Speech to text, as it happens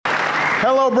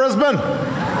Hello, Brisbane.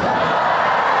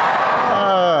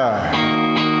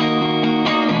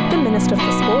 The Minister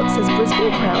for Sport says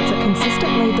Brisbane crowds are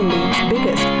consistently the league's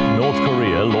biggest. North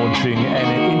Korea launching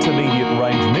an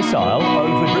intermediate-range missile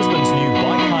over Brisbane's new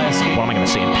bike hire scheme. What am I going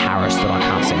to see in Paris that I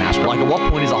can't see in Ashburn? Like, at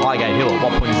what point is it Highgate Hill? At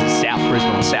what point is it South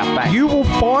Brisbane or South Bank? You will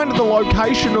find the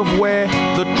location of where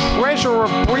the treasure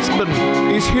of Brisbane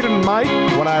is hidden, mate.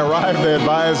 When I arrived, they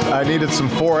advised I needed some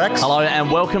 4X. Hello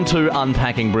and welcome to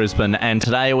Unpacking Brisbane, and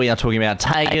today we are talking about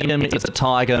Tagum. Is it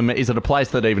Tigum? Is it a place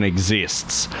that even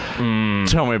exists?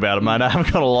 Tell me about it, mate. I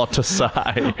haven't got a lot to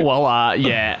say. Well,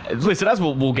 yeah. Listen, as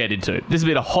we'll get into, this has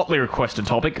been a hotly requested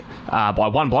topic by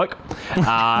one bloke.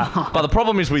 But the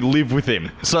problem is we live with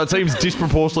him, so it seems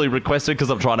disproportionately requested because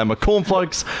I'm trying to have my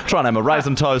cornflakes, trying to have my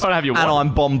raisin toast, Trying to have your and what?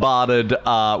 I'm bombarded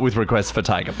with requests for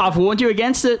Tagum. I've warned you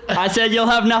against it. I said you'll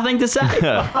have nothing to say.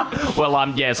 Well,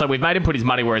 yeah, so we've made him put his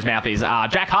money where his mouth is.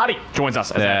 Jack Hardy joins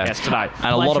us as our guest today.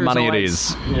 And a lot of Pleasure as money it always.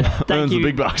 is. Thank Earns you. the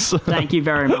big bucks. Thank you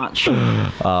very much.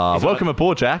 Welcome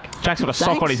aboard, Jack. Jack's got a sock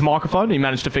Thanks. on his microphone. He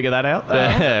managed to figure that out.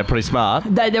 Yeah, pretty smart.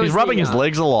 There He's was rubbing the, his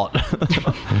legs a lot.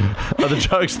 Are the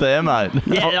jokes there, mate?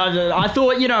 Yeah, I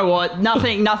thought, you know what,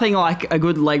 nothing like a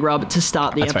good leg rub to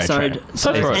start the That's very episode. true.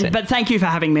 So true. But thank you for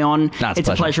having me on. No, it's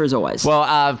a pleasure as always.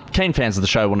 Well, keen fans of the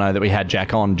show will know that we had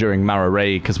Jack on during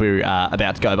Murray because we were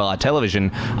about to go by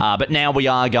television, but now we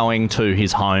are going to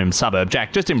his home suburb.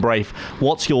 Jack, just in brief,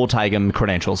 what's your Tagum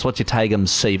credentials? What's your Tagum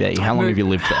CV? How long have you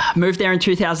lived there? Moved there in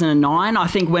 2009. I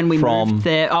think when we From- moved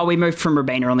there, we moved from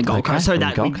Robina on the Gold Okay, Coast, so from the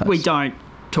that Gold we Coast. don't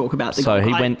talk about the So Gold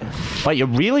he Coast. went. Wait, you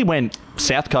really went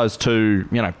South Coast to,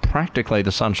 practically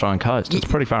the Sunshine Coast. It's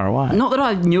pretty far away. Not that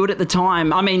I knew it at the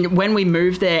time. I mean, when we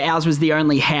moved there, ours was the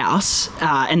only house,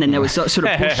 and then there was sort of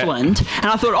bushland. And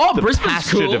I thought, oh, Brisbane's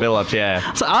Pasture cool. developed,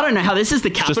 yeah. So I don't know how this is the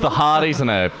capital. Just the Hardys and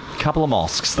a couple of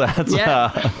mosques. That's Yeah.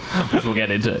 Which we'll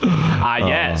get into.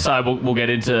 Yeah, so we'll get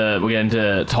into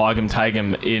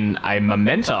Tagum in a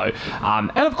memento.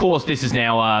 And of course, this is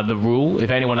now the rule.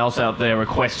 If anyone else out there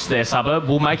requests their suburb,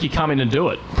 we'll make you come in and do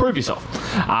it. Prove yourself.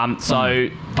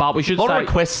 But we should a lot say... of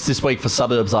requests this week for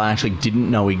suburbs I actually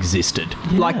didn't know existed.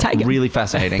 Like Tagum. Really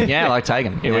fascinating. Yeah, like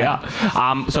Tagum. Here we are.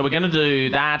 So we're going to do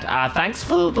that. Thanks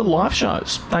for the live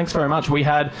shows. Thanks very much. We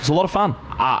had It's a lot of fun.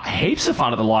 heaps of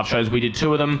fun at the live shows. We did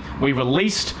 2 of them. We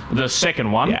released the second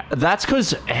one. Yeah, that's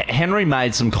because Henry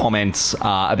made some comments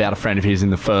about a friend of his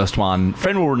in the first one.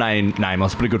 Friend will remain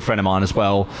nameless, but a good friend of mine as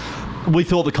well. We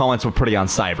thought the comments were pretty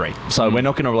unsavoury, so we're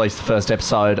not going to release the first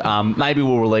episode. Maybe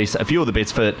we'll release a few of the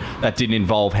bits for it that didn't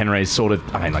involve Henry's sort of,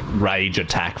 rage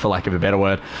attack, for lack of a better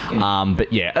word.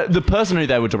 But yeah, the person who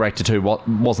they were directed to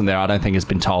wasn't there, I don't think has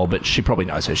been told, but she probably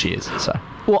knows who she is. So,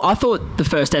 Well, I thought the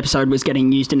first episode was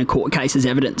getting used in a court case as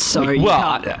evidence. So you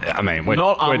can't- we're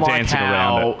Not unlike dancing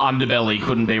how around it. Underbelly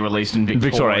couldn't be released in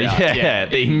Victoria, yeah.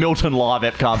 The Milton live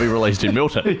app can't be released in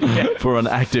Milton for an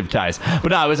active case.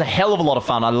 But no, it was a hell of a lot of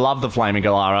fun. I love the Flaming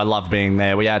Galara. I love being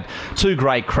there. We had 2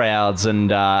 great crowds, and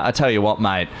I tell you what,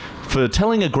 mate, for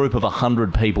telling a group of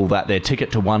 100 people that their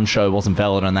ticket to one show wasn't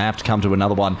valid and they have to come to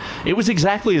another one, it was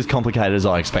exactly as complicated as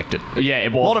I expected. Yeah,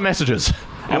 it A was. lot of messages.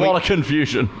 A lot of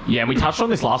confusion. Yeah, we touched on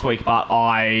this last week, but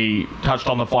I touched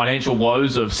on the financial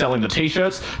woes of selling the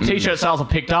T-shirts. T-shirt sales have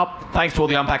picked up. Thanks to all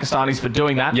the Un-Pakistanis for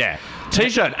doing that. Yeah.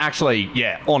 T-shirt, actually,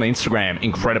 on Instagram,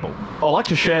 incredible. I'd like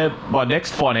to share my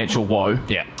next financial woe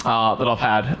Yeah. that I've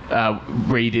had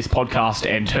read this podcast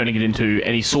and turning it into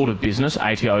any sort of business.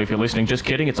 ATO, if you're listening, just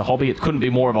kidding. It's a hobby. It couldn't be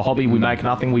more of a hobby. We make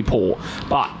nothing, we pour.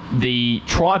 But the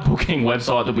tribe booking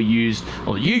website that we used,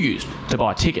 or that you used to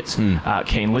buy tickets,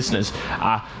 keen listeners,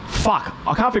 I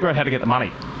can't figure out how to get the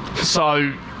money.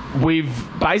 So we've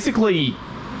basically...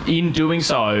 in doing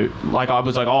so, I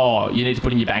was like, oh, you need to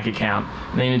put in your bank account,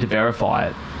 and then you need to verify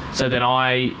it. So then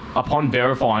I, upon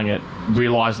verifying it,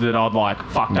 realised that I'd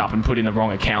fucked up and put in the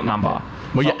wrong account number.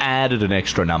 Well, you added an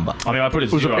extra number. I mean, I put a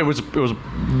zero. It was a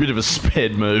bit of a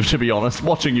sped move, to be honest,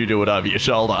 watching you do it over your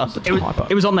shoulder.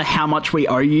 it was on the how much we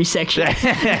owe you section. It's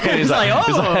like, it's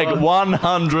oh. like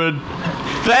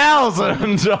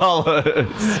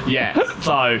 $100,000. Yeah,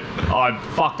 so I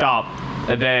fucked up,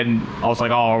 and then I was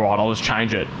like, oh, all right, I'll just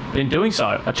change it. In doing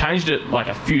so, I changed it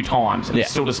a few times, and it's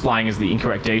still displaying as the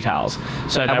incorrect details.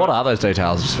 So And what are those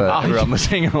details, just for everyone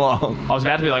listening along? I was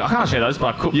about to be like, I can't share those,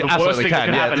 but I could. You The worst absolutely thing that can,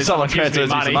 can yeah. happen is Someone gives me transfers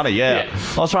you some money, yeah.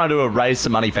 I was trying to raise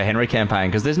some money for Henry campaign,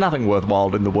 because there's nothing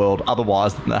worthwhile in the world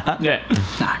otherwise than that. Yeah.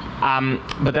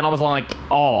 But then I was like,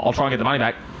 oh, I'll try and get the money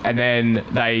back. And then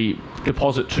they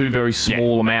deposit 2 very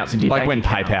small amounts into your Like bank when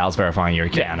account. PayPal's verifying your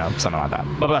account or something like that.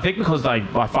 But I think because I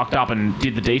fucked up and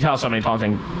did the details so many times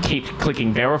and keep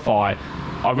clicking verify,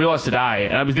 I realised today,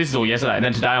 and this is all yesterday, and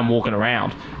then today I'm walking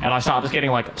around, and I start just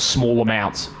getting like small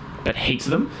amounts, but heaps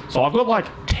of them. So I've got like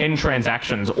 10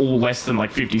 transactions, all less than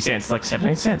like 50 cents, like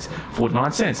 17 cents,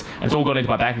 49 cents, and it's all gone into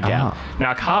my bank account.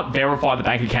 Now I can't verify the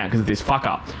bank account because of this fuck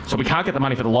up, so we can't get the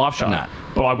money for the live show. No.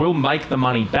 But I will make the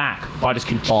money back by just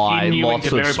By continuing lots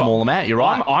to of verify. small amount. You're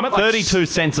right. I'm at like 32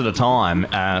 cents at a time.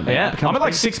 Yeah, I'm at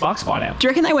like $6 by now. Do you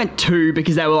reckon they went 2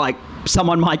 because they were like,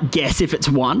 someone might guess if it's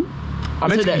 1? I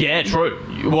mean, So that- yeah, true.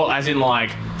 Well, as in like,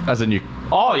 As in you.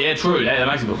 oh yeah, true. That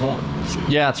makes a good point.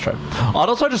 Yeah, that's true. I'd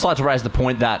also just like to raise the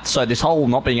point that so this whole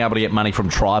not being able to get money from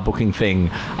try booking thing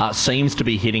seems to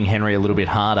be hitting Henry a little bit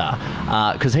harder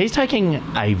because he's taking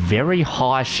a very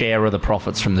high share of the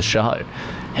profits from the show.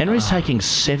 Henry's taking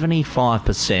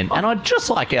 75%, and I'd just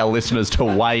like our listeners to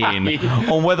weigh in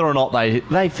on whether or not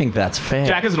they think that's fair.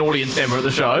 Jack is an audience member of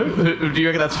the show. Do you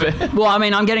reckon that's fair? Well, I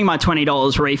mean, I'm getting my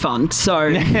 $20 refund, so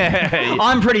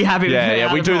I'm pretty happy with Yeah,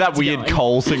 how we the do that profit's weird going.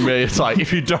 Coles thing where it's like,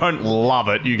 if you don't love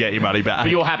it, you get your money back.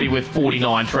 But you're happy with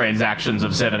 49 transactions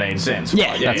of 17 cents.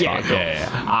 Yeah, right? that's fine. Cool.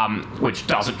 Yeah. Which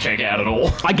doesn't check out at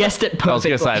all. I guessed it perfectly. I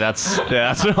was going to say,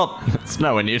 that's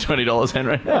nowhere near $20,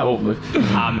 Henry. Yeah, well,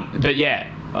 but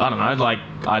yeah, I don't know. Like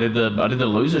I did the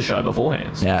loser show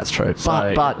beforehand. Yeah, that's true.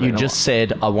 So, But you you know just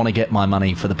said, I want to get my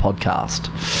money for the podcast.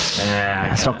 Yeah,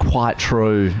 That's not quite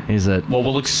true, is it? Well,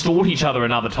 we'll extort each other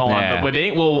another time. Yeah. But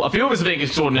a few of us are being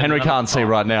extorted. Henry another can't see time.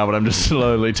 right now, but I'm just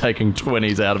slowly taking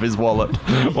 20s out of his wallet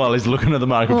while he's looking at the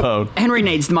microphone. Henry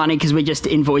needs the money because we just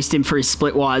invoiced him for his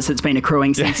Splitwise that's been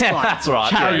accruing since Yeah, like, that's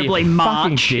right. charitably Yeah, you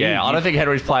March. Yeah, I don't think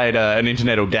Henry's paid an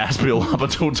internet or gas bill up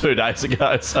until 2 days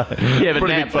ago. So Yeah, but,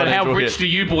 pretty now, big but how financial rich hit. do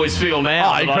you boys feel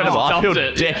now? Oh, that incredible. I just feel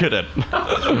dumped it? decadent.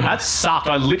 That sucked.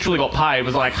 I literally got paid. It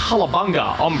was like,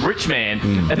 hullabunga, I'm rich man.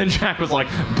 And then Jack was like,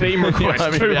 beam request, I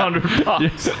mean,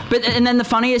 $200. But and then the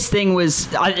funniest thing was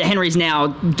Henry's now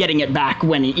getting it back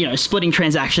when splitting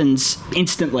transactions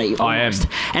instantly. I am. Almost.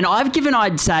 And I've given,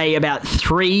 I'd say, about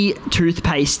 3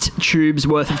 toothpaste tubes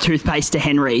worth of toothpaste to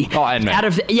Henry. Oh, and me. Out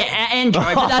of and Joe,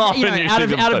 but that, When you out see of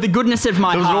them out of the goodness of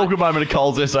my There was an heart. awkward moment of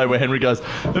Cole's essay where Henry goes,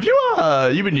 "Have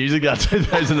you been using that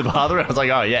toothpaste in the bathroom?" I was like,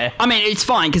 "Oh yeah." I mean, it's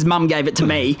fine because Mum gave it to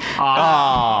me.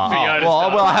 Fiona's well,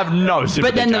 done. I have no sympathy.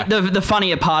 But then Jack. the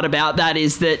funnier part about that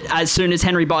is that as soon as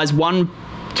Henry buys one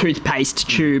toothpaste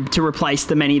tube to replace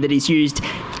the many that he's used,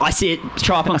 I see it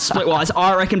show up on Splitwise,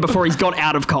 I reckon, before he's got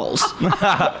out of Coles.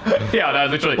 Yeah, no,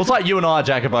 literally. Well, it's like you and I,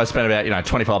 Jack, have both spent about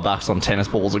 $25 on tennis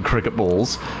balls and cricket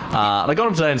balls. And I got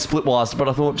them today in Splitwise, but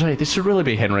I thought, gee, this should really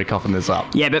be Henry coughing this up.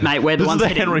 Yeah, but mate, we're the This is ones the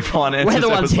hitting, Henry Finances we're the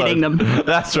ones episode. hitting them.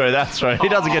 That's true. He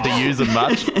doesn't get to use them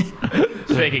much.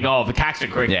 Speaking of the Caxton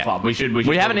Cricket Yeah. Club, we should We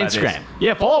talk have an about Instagram. this.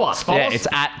 Yeah, follow us. Yeah, it's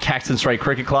at Caxton Street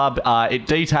Cricket Club. It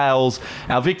details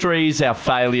our victories, our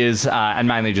failures, and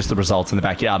mainly just the results in the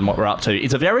backyard and what we're up to.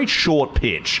 It's a very short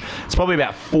pitch. It's probably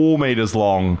about 4 metres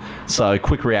long, so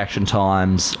quick reaction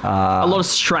times. A lot of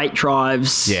straight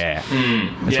drives. Yeah,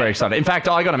 it's very exciting. In fact,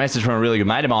 I got a message from a really good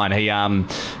mate of mine. He,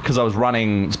 because I was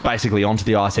running basically onto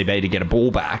the ICB to get a ball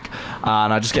back,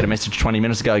 and I just get a message 20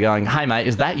 minutes ago going, "Hey mate,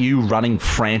 is that you running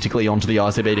frantically onto the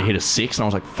ICB to hit a 6?" And I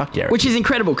was like, "Fuck yeah!" Which is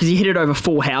incredible because he hit it over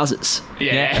 4 houses.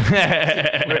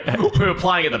 Yeah. we were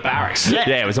playing at the barracks. Yeah,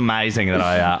 it was amazing that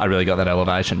I really got that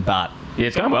elevation. But Yeah,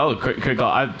 it's going well.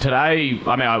 Today,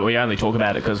 we only talk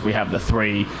about it because we have the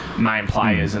 3 main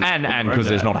players. and because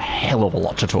there's not a hell of a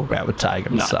lot to talk about with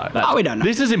Tagan. No, So that's- Oh, we don't know.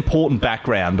 this is important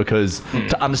background because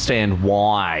to understand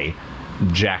why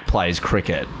Jack plays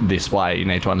cricket this way, you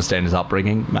need to understand his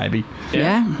upbringing, maybe.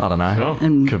 Yeah. I don't know. Sure.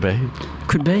 And Could be.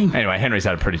 could be. Anyway, Henry's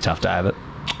had a pretty tough day of it.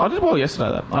 I did well yesterday,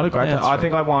 though. I had a great Yeah, day. that's I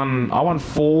think I won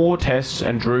 4 tests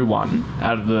and drew 1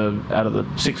 out of the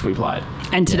 6 we played.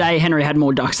 And today Henry had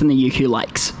more ducks than the UQ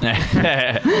Lakes.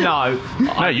 No,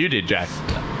 No, you did, Jack.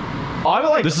 I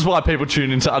like This is why people tune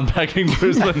into Unpacking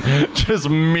Brisbane. Just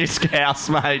misc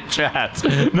housemate chats.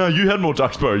 No, you had more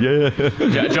ducks, bro. Yeah.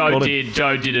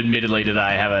 Joe did admittedly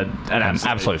today have an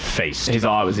Absolute feast. His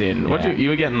eye was in. What Yeah. you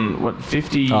were getting?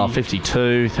 50? Oh,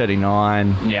 52,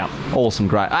 39. Yeah. Awesome,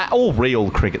 great. All real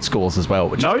cricket scores as well.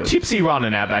 Which No is good. tipsy run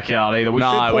in our backyard either. We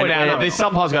No, should point we're- out that this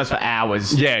sometimes goes for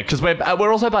hours. Yeah, because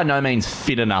we're also by no means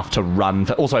fit enough to run.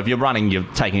 Also, if you're running, you're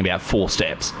taking about 4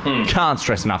 steps. Can't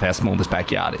stress enough how small this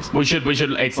backyard is. We should.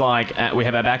 It's like we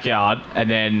have our backyard, and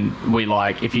then we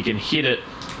if you can hit it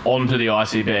onto the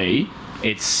ICB,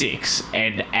 it's 6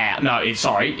 and out. No, it's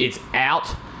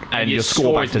out. And your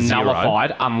score back is to 0.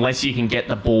 nullified unless you can get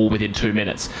the ball within 2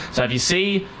 minutes. So if you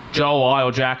see Joe, I,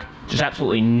 or Jack just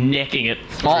absolutely necking it.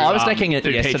 Through, I was necking it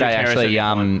through yesterday, Petra Terrace actually, at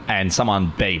the point. and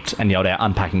someone beeped and yelled out,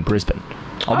 "Unpacking Brisbane."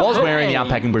 I was wearing the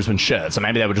Unpacking Brisbane shirt, so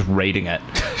maybe they were just reading it.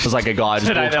 It was like a guy just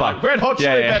Today walks they're by. like, Red Hot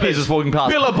Chili Peppers, he's just walking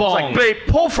past. Billabong. It's like, beep,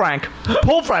 Paul Frank,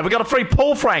 we got a free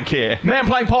Paul Frank here. Man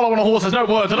playing polo on a horse, there's no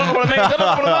words. I don't know what it means. I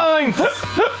don't know what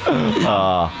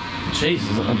it means. Jesus,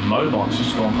 a motorbike's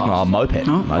just gone past. Oh, moped.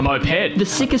 A moped. The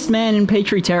sickest man in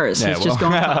Petrie Terrace has just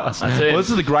gone past. That's it. Well, this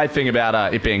is the great thing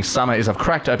about it being summer is I've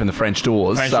cracked open the French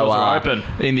doors. French doors are open.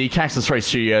 In the Caxton 3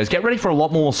 studios, get ready for a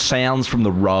lot more sounds from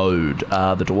the road.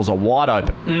 The doors are wide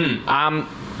open.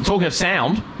 Talking of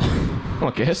sound,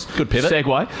 I guess. Good pivot.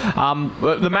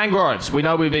 Segue. The mangroves. We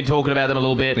know we've been talking about them a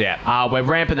little bit. Yeah. We're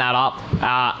ramping that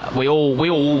up. We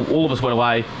all of us went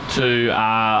away to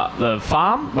the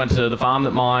farm. Went to the farm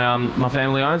that my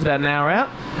family owns, about an hour out.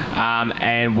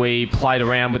 And we played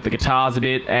around with the guitars a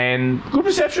bit, and good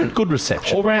reception. Good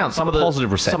reception. All round. Some of the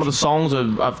Positive reception. Some of the songs,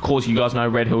 of course, you guys know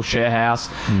Red Hill Share House,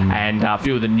 and a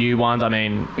few of the new ones. I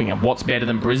mean, What's Better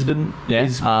Than Brisbane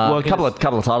is a working. couple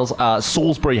of titles.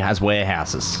 Salisbury Has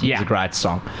Warehouses. Yeah. It's a great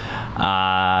song.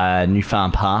 New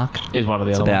Farm Park. Is one of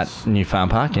the It's other about ones. New Farm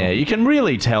Park. Yeah, you can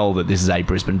really tell that this is a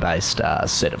Brisbane-based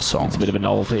set of songs. It's a bit of a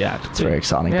novelty act. It's very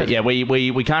exciting. Yeah. But yeah,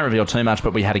 we can't reveal too much,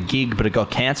 but we had a gig, but it got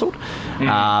cancelled.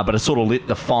 But it sort of lit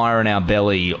the fire in our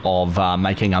belly of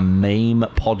making a meme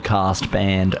podcast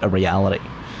band a reality.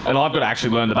 And I've got to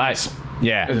actually learn the bass.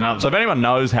 Yeah. There's another- So if anyone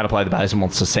knows how to play the bass and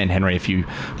wants to send Henry a few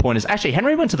pointers. Actually,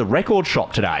 Henry went to the record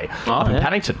shop today up in yeah.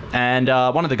 Paddington. And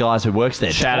one of the guys who works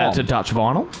there, Shout out to Dutch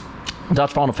Vinyl.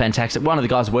 Dutch Vinyl, fantastic. One of the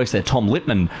guys who works there, Tom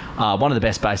Lippman, one of the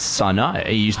best bassists I know.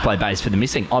 He used to play bass for The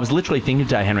Missing. I was literally thinking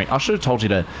today, Henry, I should have told you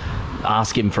to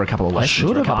ask him for a couple of lessons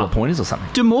or a couple of pointers or something.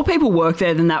 Do more people work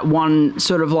there than that one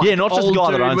sort of like Yeah, not just the old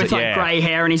guy that dude owns with it, like yeah. grey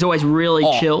hair and he's always really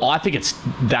chill? I think it's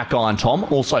that guy and Tom.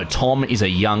 Also, Tom is a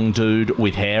young dude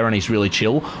with hair and he's really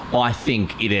chill. I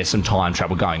think there's some time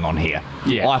travel going on here.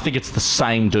 Yeah. I think it's the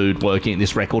same dude working at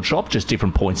this record shop, just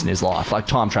different points in his life. Like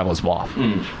Time Traveler's wife.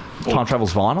 Time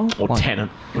Travel's Vinyl. Or Like-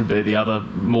 Tennant would be the other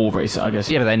more recent, I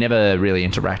guess. Yeah, but they never really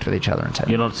interact with each other in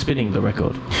You're not spinning the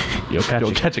record. You're catching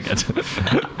You're it. catching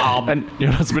it. And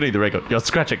you're not spinning the record. You're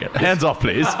scratching it. Hands off,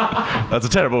 please. That's a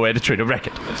terrible way to treat a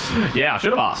record. Yeah, I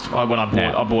should have asked when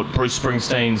I bought Bruce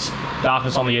Springsteen's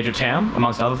Darkness on the Edge of Town,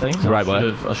 amongst other things. Great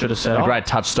work. I should have said A great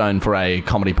touchstone for a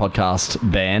comedy podcast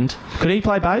band. Could he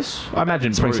play bass? I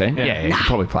imagine Springsteen? Bruce, Yeah, he could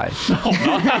probably play.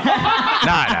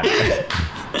 No.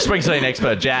 Springsteen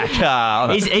expert Jack.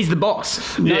 He's the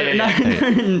boss.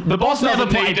 The boss never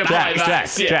played to play Jack,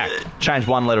 bass. Jack. Change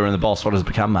one letter in the boss. What does it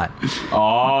become, mate?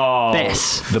 Oh.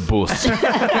 Bess. The Buss.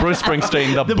 Bruce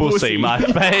Springsteen, the Bussy, my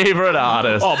favourite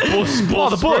artist. Oh, Buss. Oh,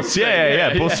 the Buss. Springsteen.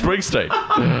 Yeah. Buss Springsteen.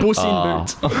 Buss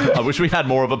in boots. I wish we had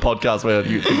more of a podcast where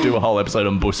you could do a whole episode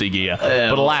on Bussy gear.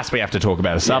 But alas, we have to talk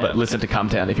about a suburb. Listen to Come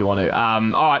Town if you want to.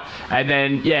 All right. And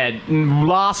then,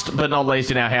 last but not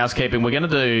least in our housekeeping, we're going to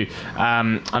do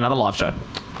another live show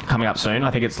coming up soon.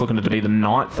 I think it's looking to be the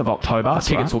 9th of October.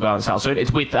 Tickets right. will go on sale soon.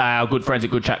 It's with our good friends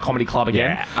at Good Chat Comedy Club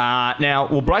again. Yeah. Now,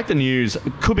 we'll break the news.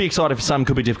 Could be exciting for some,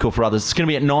 could be difficult for others. It's going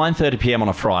to be at 9:30 p.m. on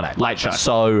a Friday. Late show.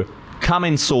 So come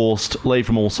in sourced, leave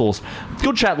from all sourced.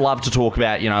 Good Chat love to talk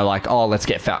about, let's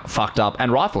get fucked up.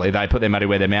 And rightfully, they put their money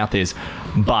where their mouth is.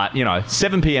 But,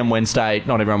 7 p.m. Wednesday,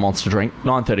 not everyone wants to drink.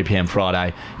 9:30 p.m.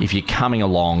 Friday. If you're coming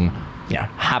along,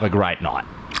 have a great night.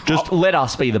 Just let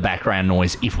us be the background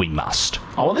noise if we must.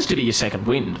 I want this to be your second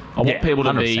wind. I want people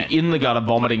to 100%. be in the gutter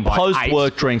vomiting by 8.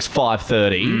 Post-work drinks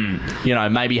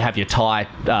 5:30. Maybe have your Thai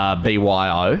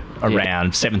BYO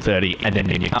around 7:30, and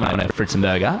then you come on at Fritz and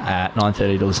Burger at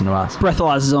 9:30 to listen to us.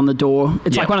 Breathalyzer's on the door.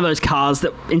 It's Yeah. like one of those cars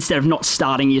that instead of not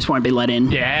starting, you just won't be let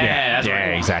in. Yeah,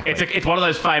 exactly. It's one of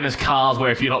those famous cars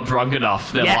where if you're not drunk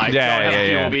enough, they're like, Yeah, "Go have a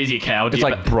few yeah. more beers, you coward." It's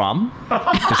like Brum.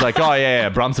 It's like,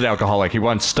 Brum's an alcoholic. He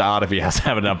won't start if he has to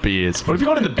have enough beers. What if you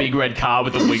got in the big red car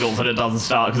with the wiggles and it doesn't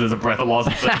start because there's a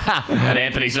breathalyzer? And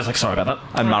Anthony's just like, sorry about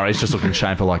that. And Murray's just looking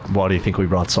shameful, like, why do you think we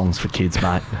write songs for kids,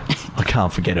 mate? I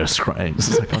can't forget her screams.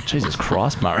 It's like, oh, Jesus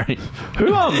Christ, Murray.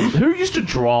 Who used to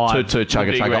drive To chugga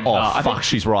the big chugga. red Oh, car? I fuck, think-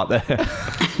 she's right there.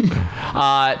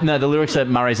 No, the lyrics are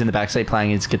Murray's in the backseat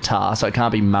playing his guitar, so it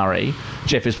can't be Murray.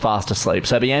 Jeff is fast asleep,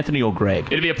 so it'd be Anthony or Greg.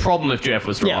 It'd be a problem if Jeff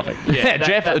was driving. Yeah,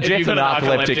 Jeff if you've and got an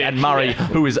narcoleptic, and Murray, yeah.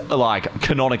 who is like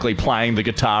canonically playing the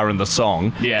guitar in the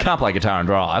song, Yeah. can't play guitar and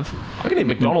drive. I can eat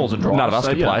McDonald's and drive. None of us so,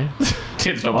 could you know. play.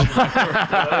 Tim's not.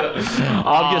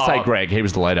 I'm gonna say Greg. He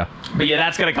was the leader. But yeah,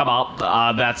 that's going to come up.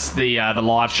 That's the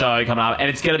live show coming up, and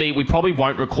it's going to be. We probably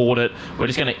won't record it. We're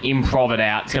just going to improv it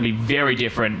out. It's going to be very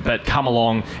different, but come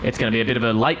along. It's going to be a bit of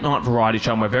a late night variety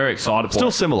show, and we're very excited for Still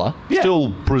it. similar. Yeah. Still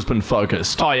Brisbane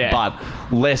focused. Oh, yeah. But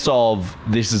less of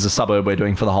this is a suburb we're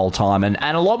doing for the whole time, and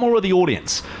a lot more of the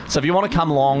audience. So if you want to come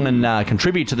along and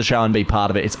contribute to the show and be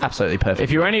part of it, it's absolutely perfect.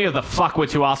 If you're any of the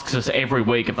fuckwits who asks us every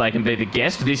week if they can be the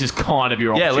guest, this is kind of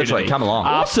your opportunity. literally, come along.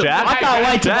 Awesome. Jack. I can't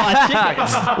wait to buy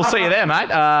tickets. We'll see you there, mate.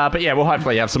 But yeah, we'll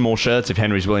hopefully have some more shirts if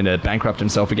Henry's willing to bankrupt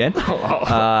himself again.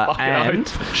 And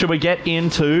should we get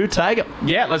into Tag It?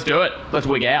 Yeah, let's do it. Let's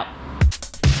wig out.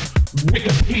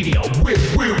 Wikipedia,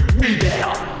 wig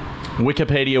out.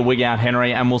 Wikipedia wig out,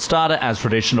 Henry, and we'll start it as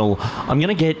traditional. I'm going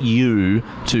to get you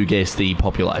to guess the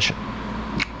population.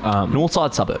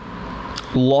 Northside suburb.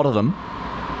 A lot of them.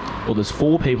 Well, there's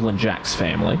 4 people in Jack's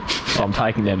family, so I'm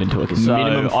taking them into account. So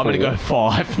Minimum I'm going to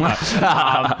 4. go 5.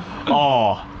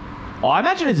 I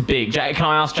imagine it's big. Jack, can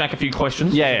I ask Jack a few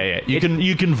questions? Yeah. You can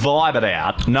vibe it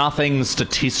out. Nothing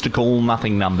statistical,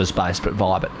 nothing numbers based, but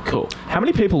vibe it. Cool. How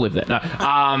many people live there?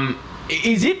 No.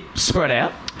 Is it spread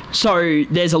out? So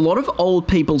there's a lot of old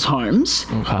people's homes,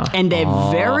 and they're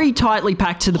very tightly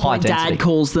packed to the High point density. Dad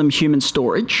calls them human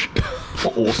storage.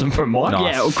 Awesome from mine.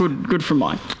 Nice. Yeah, well, good from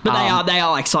mine. But they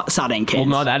are like sardine cans.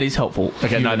 Well, no, that is helpful.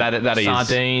 Okay, no, that is.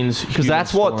 Sardines. Because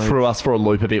that's what threw us for a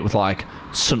loop a bit with like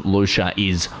St. Lucia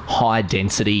is high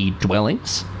density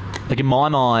dwellings. Like in my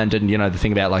mind, and the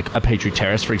thing about like a Petrie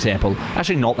Terrace, for example,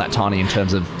 actually not that tiny in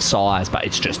terms of size, but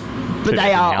it's just. But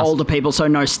they are older people, so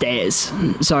no stairs.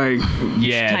 So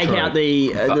Yeah, take true. out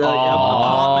the apartment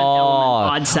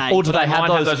element, I'd say. Or do they Mine have have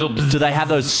those? those little- Do they have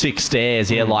those 6 stairs?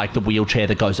 Yeah, like the wheelchair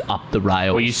that goes up the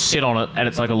rails. Where you sit on it and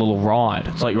it's like a little ride.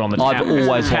 It's like you're on the I've tower.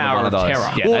 always tower wanted one of those.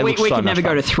 Terror. Yeah. Well, they we look so could much never go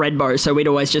fun. to Threadbow, so we'd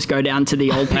always just go down to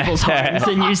the old people's homes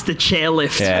and use the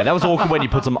chairlift. Yeah, that was awkward when you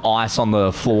put some ice on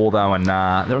the floor though, and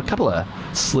there were a couple of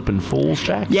slip and falls,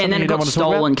 Jack. Yeah, and then Something it you don't got want to talk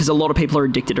about? stolen because a lot of people are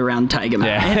addicted around Tagamar.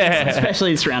 Yeah.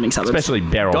 Especially the surrounding suburbs. Especially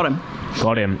Beryl. Got him.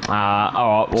 Got him. All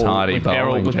right. Well, Tidy with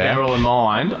bowling, Beryl Jack. in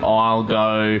mind, I'm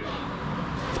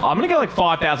going to go like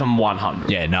 5,100.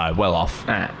 Yeah, no, well off.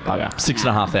 Bugger.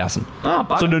 6,500. Oh,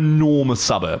 It's an enormous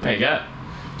suburb. There you go.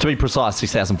 To be precise,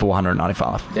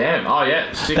 6,495. Damn. Oh,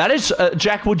 yeah. That is,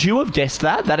 Jack, would you have guessed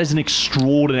that? That is an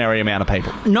extraordinary amount of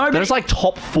people. No, but That is like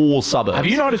top 4 suburbs. Have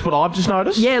you noticed what I've just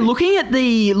noticed? Yeah, looking at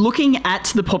the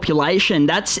population,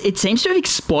 it seems to have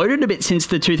exploded a bit since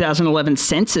the 2011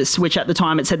 census, which at the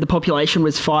time it said the population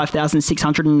was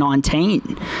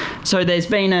 5,619. So there's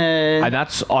been a And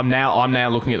that's I'm now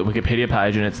looking at the Wikipedia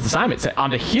page and it's the same. It's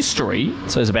under history.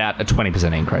 So there's about a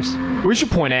 20% increase. We should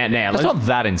point out now. That's not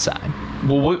that insane.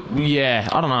 Well, yeah,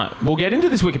 I don't know. We'll get into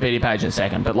this Wikipedia page in a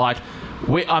second, but like,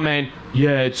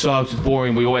 it sucks. It's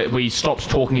boring. We stopped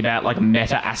talking about like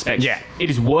meta aspects. Yeah. It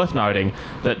is worth noting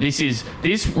that this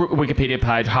Wikipedia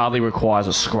page hardly requires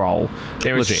a scroll.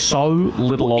 There is Legit. so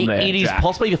little on there. It is Jack.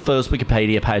 possibly the first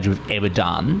Wikipedia page we've ever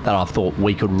done that I thought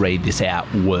we could read this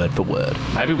out word for word.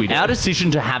 Maybe we do. Our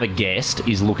decision to have a guest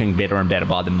is looking better and better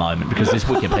by the moment because this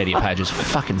Wikipedia page is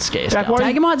fucking scarce. Jack, now. what-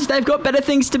 Tagamites, they've got better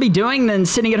things to be doing than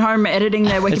sitting at home editing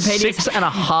their There's Wikipedia.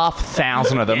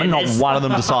 6,500 of them, Yeah, and not there's- one of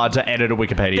them decided to edit a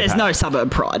Wikipedia There's page. no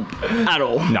suburb pride at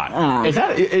all. No. Is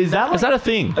that Is that a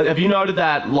thing? Have you noted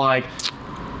that like?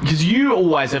 Because you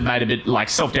always have made a bit like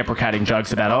self-deprecating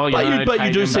jokes about But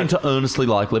you do seem to earnestly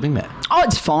like living there. Oh,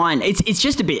 it's fine. It's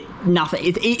just a bit nothing.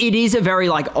 It is a very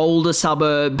like older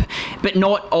suburb, but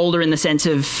not older in the sense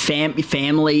of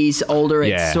families older.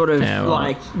 Yeah. It's sort of Yeah, right.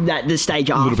 like that the stage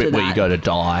after A little bit that. where you go to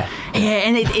die. Yeah,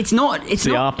 and it's not. It's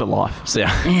the not. afterlife. So,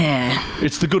 Yeah.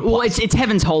 it's the good Well, place. it's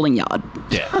Heaven's Holding Yard.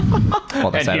 Yeah. Well,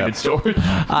 they And say human that. story.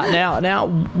 Now,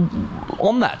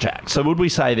 on that, Jack, so would we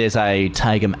say there's a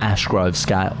Tagum Ashgrove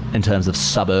scale in terms of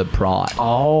suburb pride?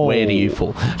 Oh. Where do you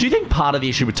fall? Do you think part of the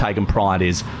issue with Tagum pride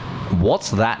is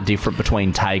what's that different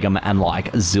between Tagum and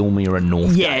like Zilmere and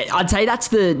Northgate? Yeah, I'd say that's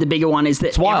the bigger one. Is that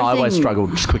That's why I always everything- struggle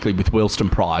just quickly with Wilston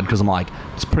pride because I'm like,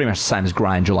 it's pretty much the same as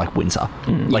Grange or like Windsor.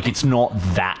 Like, it's not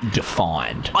that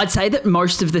defined. I'd say that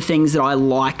most of the things that I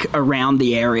like around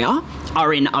the area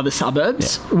are in other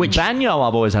suburbs, which Banyo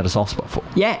I've always had a soft spot for.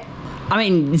 yeah. I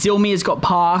mean, Zilmere's got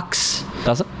parks.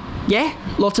 Does it? Yeah,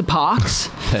 lots of parks.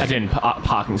 As in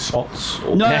parking spots?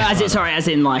 Or No, as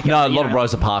in like No, a you lot of know,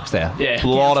 Rosa Parks there. Yeah. A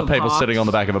lot of Council people parks. sitting on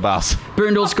the back of a bus.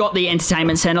 Brundle's got the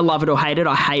entertainment centre. Love it or hate it,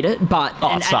 I hate it. But Oh,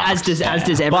 it and sucks. as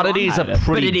does everyone. But it is a But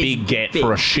pretty it is big get big.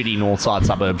 for a shitty north side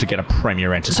suburb to get a premier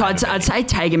So entertainment. I'd say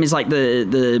Tagum is like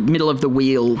the middle of the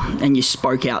wheel, and you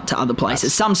spoke out to other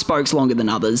places. Some spokes longer than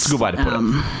others. Good way to put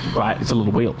it. Right, it's a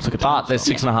little wheel. It's like a But there's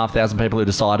 6,500 people who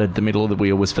decided the middle of the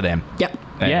wheel was for them. Yep.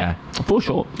 There you Yeah, go. for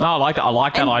sure. No, I like that. I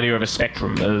like that idea of a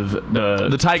spectrum of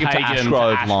the Tagum to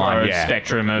Ashgrove line, yeah.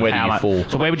 spectrum of Where do how you much- fall?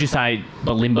 So where would you say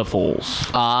Balimba falls?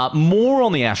 More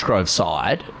on the Ashgrove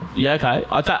side. Yeah, okay.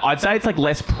 I'd say it's like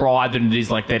less pride than it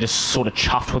is like they're just sort of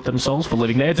chuffed with themselves for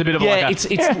living there. It's a bit of Yeah,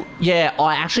 like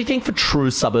I actually think for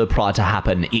true suburb pride to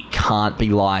happen, it can't be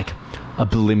like a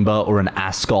Balimba or an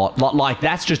Ascot. Like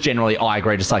that's just generally, I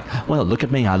agree, just like, well, look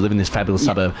at me, I live in this fabulous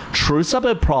suburb. True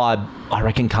suburb pride, I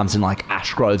reckon, comes in like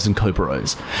Ashgroves and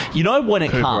Cooperoos. You know when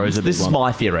it Cooperoos comes, are the this is one.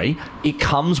 my theory, it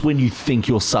comes when you think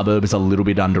your suburb is a little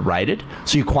bit underrated,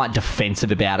 so you're quite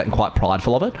defensive about it and quite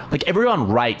prideful of it. Like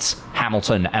everyone rates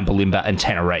Hamilton and Balimba and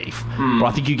Tenerife, but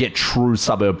I think you get true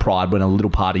suburb pride when a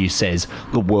little part of you says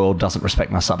the world doesn't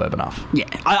respect my suburb enough. Yeah,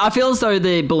 I feel as though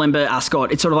the Balimba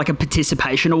Ascot, it's sort of like a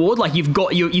participation award. Like you've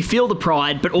got you feel the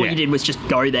pride, but all Yeah. you did was just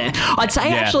go there. I'd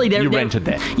say actually you rented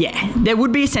there. Yeah, there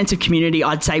would be a sense of community.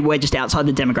 I'd say we're just outside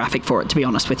the demographic for it, to be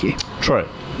honest with you. True.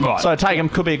 Right. So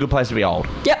Tagum could be a good place to be old.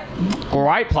 Yep,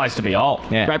 great place to be old.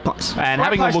 Yeah. great place. And Great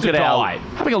having a place look to at die.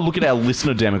 our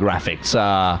listener demographics.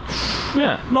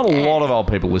 Yeah. Not a lot of old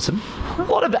people listen. A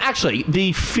lot of actually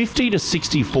the 50 to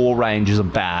 64 range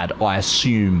isn't bad. I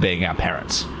assume being our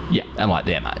parents. Yeah. And like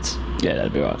their mates. Yeah,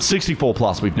 that'd be right. 64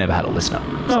 plus, we've never had a listener.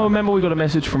 Oh, remember we got a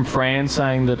message from Fran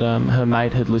saying that her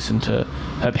mate had listened to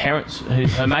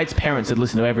her mate's parents had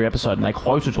listened to every episode and they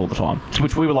quote it all the time. To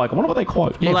which we were like, I wonder what they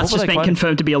quote. Well, that's just been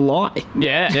confirmed to be a lie.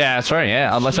 Yeah. Yeah, that's right.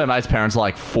 Yeah, unless her mate's parents are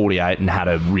like 48 and had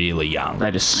her really young. They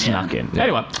just snuck in.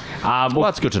 Anyway, Well,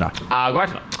 that's good to know. great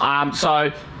to know.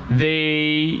 So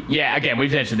again,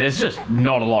 we've mentioned there's just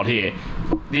not a lot here.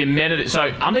 The amenity.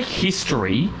 So under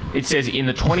history, it says in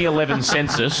the 2011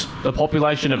 census, the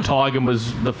population of Tygum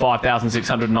was the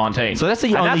 5,619. So that's the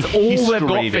and only that's all they've history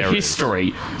got for there is.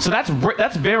 history. So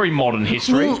that's very modern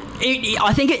history. Well,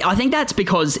 I think that's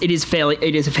because it is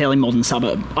a fairly modern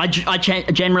suburb. I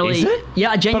generally, Is it? yeah,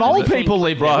 I But genuinely old think- people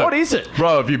live there. What is it?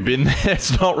 Bro, have you been there?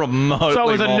 It's not remotely So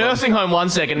it was a modern. nursing home 1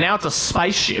 second. Now it's a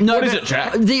spaceship. No, what is but it,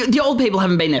 Jack? The old people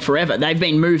haven't been there forever. They've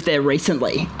been moved there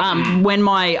recently. When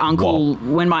my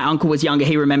uncle was younger,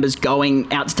 he remembers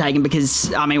going out to Tagum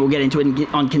because we'll get into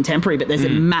it on Contemporary, but there's a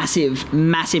massive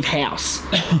house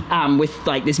with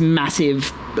like this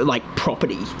massive like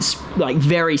property, like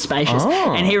very spacious.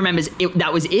 And he remembers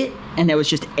that was it, and there was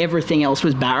just everything else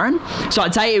was barren. So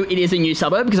I'd say it is a new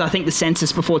suburb because I think the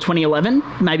census before 2011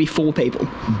 maybe 4 people.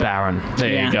 Barren.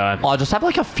 There Yeah. you go. I just have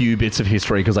like a few bits of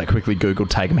history because I quickly Googled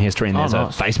Tagum history and there's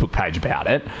nice. a Facebook page about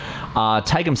it.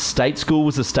 Tagum State School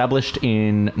was established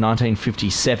in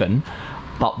 1957.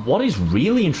 But what is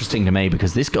really interesting to me,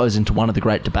 because this goes into one of the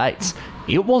great debates,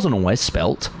 it wasn't always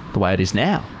spelt the way it is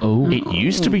now. It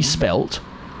used to be spelt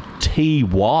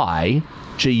Tyguhm,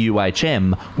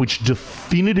 which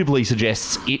definitively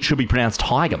suggests it should be pronounced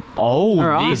Tygum. Oh,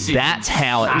 right. That's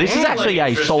how this is actually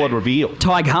a solid reveal.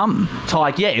 Tygum.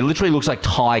 Yeah, it literally looks like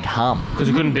Tyghum. Because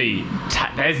it couldn't be.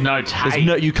 There's no Tay. There's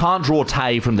no, you can't draw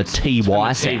Tay from the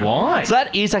TY sound. TY. So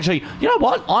that is actually, you know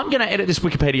what? I'm going to edit this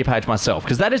Wikipedia page myself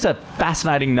because that is a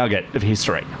fascinating nugget of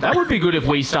history. That would be good if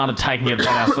we started taking it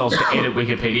upon ourselves to edit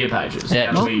Wikipedia pages.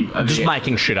 That would be just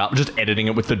making shit up, just editing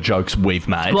it with the jokes we've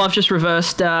made. Well, I've just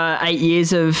reversed 8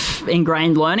 years of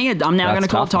ingrained learning. I'm now going to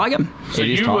call it tough. Tygum. So It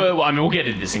is you time. were. Well, we'll get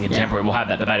into this in Contemporary. We'll have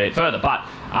that debate a bit further. But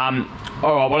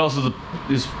all right, what else has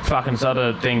this fucking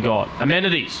suburb thing got?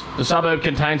 Amenities. The suburb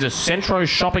contains a Centro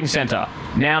shopping centre,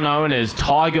 now known as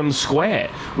Tygum Square,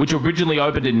 which originally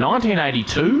opened in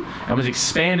 1982 and was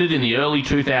expanded in the early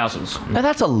 2000s. Now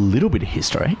that's a little bit of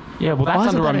history. Yeah, well, that's Why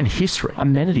is under that in history?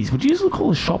 amenities. Would you usually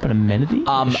call a shop an amenity?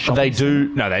 They do.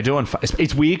 No, they do.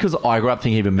 It's weird because I grew up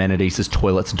thinking of amenities as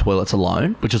toilets and toilets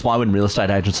alone, which is why when real estate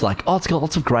agents are like, "Oh, it's got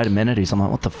lots of great amenities," I'm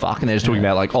like, "What the fuck?" And they're just talking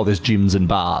about like, "Oh, there's gyms and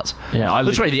bars." Yeah,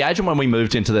 literally the agent when we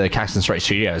moved into the Caxton Street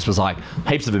studios was like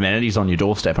heaps of amenities on your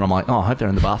doorstep, and I'm like, oh, I hope they're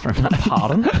in the bathroom.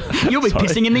 Pardon? You'll be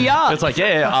pissing in the yard. It's like,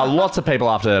 lots of people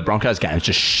after Broncos games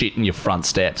just shit in your front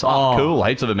steps. Oh, cool,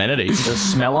 heaps of amenities. The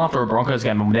smell after a Broncos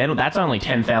game, that's only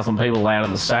 10,000 people out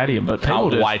in the stadium, but people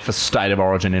Can't just... wait for State of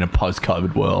Origin in a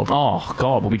post-COVID world. Oh,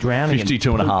 God, we'll be drowning.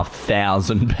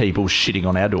 52,500 people shitting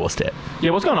on our doorstep.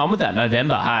 Yeah, what's going on with that?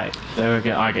 November, hey.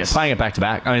 I guess. Playing it back to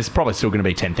back, I mean, it's probably still going to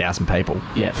be 10,000 people.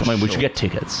 Yeah, for I mean, we sure. should get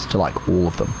tickets to like all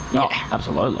of them. Oh,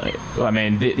 absolutely. I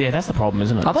mean, that's the problem,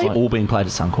 isn't it? Are they It's all being played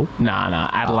at Suncorp? Nah.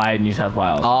 Adelaide, New South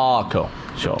Wales. Oh, cool.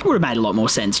 Sure. Would have made a lot more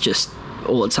sense just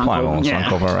all at Play them all Suncorp.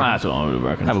 at Suncorp, I reckon. That's what I would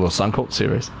reckon. Have a little Suncorp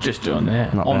series. Just doing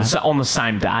that. Not On bad. on the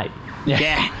same day.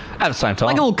 Yeah. At the same time.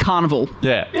 Like a little carnival.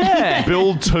 Yeah.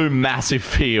 Build three massive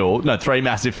fields,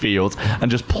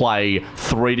 and just play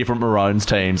three different Maroons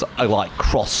teams like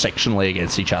cross-sectionally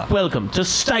against each other. Welcome to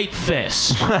State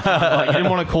Fest. Like, you didn't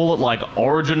want to call it like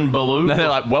Origin Baloo? And they're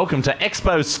like, welcome to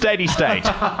Expo Statey State.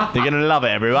 You're going to love it,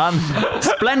 everyone.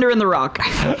 Splendor in the Rock.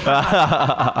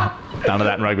 None of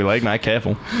that in rugby league, mate.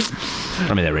 Careful.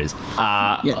 I mean, there is.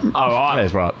 Yeah. All right.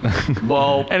 That's right.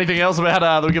 Well, Anything else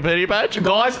about the Wikipedia page?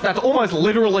 guys, that's almost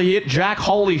literally it. Jack,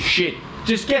 holy shit.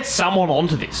 Just get someone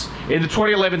onto this. In the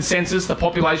 2011 census, the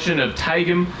population of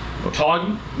Tagum,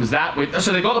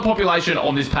 so they've got the population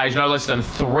on this page no less than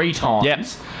 3 times.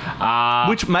 Yep.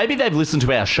 Which maybe they've listened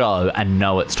to our show and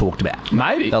know it's talked about.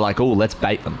 Maybe. They're like, oh, let's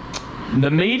bait them. The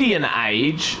median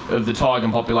age of the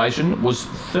Tigum population was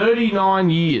 39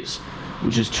 years,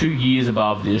 which is 2 years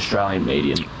above the Australian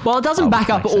median. Well, it doesn't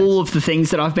back up makes all of the things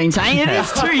that I've been saying. It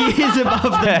is 2 years above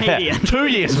the median. 2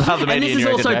 years above the And median. this is you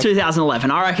reckon, also Jack?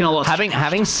 2011. I reckon a lot.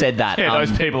 Having said that, Yeah,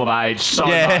 those people have aged so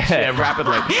much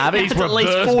rapidly. Having These at least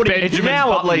reverse 40. Benjamin It's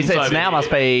now at least. Buttons It's now over must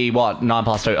here. be what 9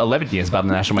 plus 2, 11 years above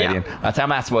the national Yeah. median. That's how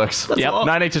maths works. Yep.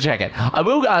 No need to check it. I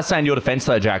will say in your defence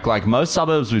though, Jack. Like most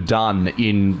suburbs we've done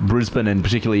in Brisbane and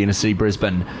particularly inner city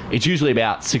Brisbane, it's usually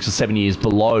about 6 or 7 years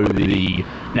below the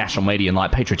national median,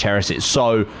 like Petra Terrace is.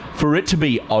 So for it to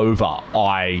be over,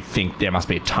 I think there must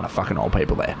be a ton of fucking old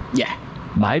people there. Yeah.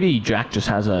 Maybe Jack just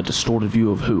has a distorted view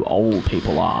of who old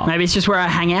people are. Maybe it's just where I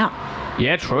hang out.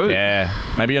 Yeah, true. Yeah,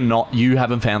 maybe you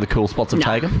haven't found the cool spots of No.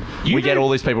 Tagum. You We get do. all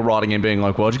these people writing in being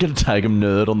like, why'd you get a Tagum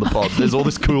nerd on the pod? There's all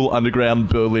this cool underground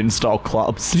Berlin style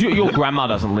clubs. Your grandma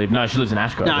doesn't live. No, she lives in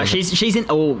Ashgrove. No, she's in.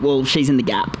 Oh, well, she's in the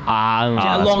Gap. Ah,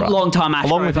 that's long, right. long time after.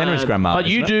 Along with Henry's grandma. But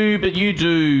you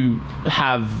do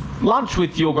have lunch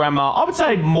with your grandma. I would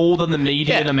say more than the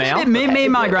median amount. Me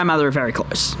and my grandmother are very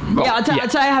close. Yeah,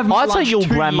 I'd say I have. I'd say lunch your 2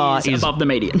 grandma years is- above the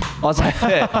median.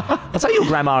 I'd say your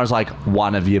grandma is like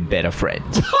one of your better friends.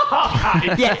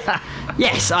 Yeah.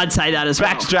 Yes, I'd say that as well.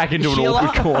 Backs Jack into an Sheila,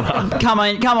 awkward corner. Come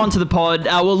on to the pod.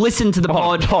 We'll listen to the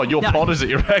pod. Oh, your No, pod is it,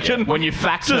 you reckon? When you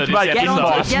fax Just her make this it episode.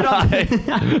 nice, Get on.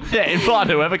 mate. Yeah, invite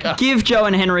whoever comes. Give Joe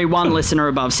and Henry one listener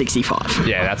above 65.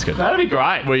 Yeah, that's good. That'd be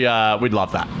great. We'd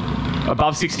love that.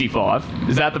 Above 65.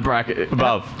 Is that the bracket?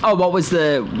 Above. Oh, what was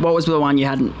the one you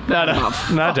hadn't? No.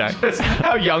 No, Jack.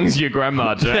 How young's your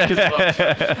grandma, Jack?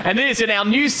 And this in our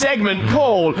new segment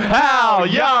called How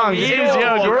young is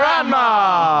your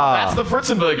grandma? That's the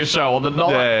Fritzenberger show on the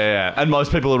night. Yeah. And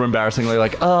most people are embarrassingly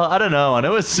like, I don't know. I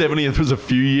know her 70th was a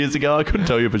few years ago. I couldn't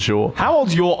tell you for sure. How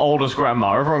old's your oldest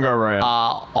grandma? Everyone go around.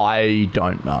 I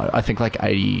don't know. I think like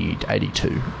 80,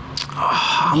 82.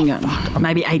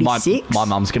 Maybe 86. My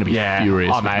mum's going to be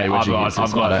furious with me when she hears I've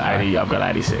this. got I don't know. 80. I've got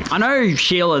 86. I know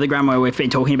Sheila, the grandma we've been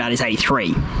talking about, is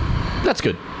 83. That's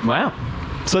good. Wow.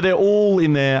 So they're all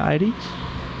in their 80s?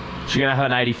 She's gonna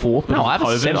have an 84th. No, I have a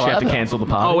COVID. seven- She I have to have a- cancel the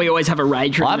party. Oh, we always have a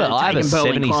rager. I have a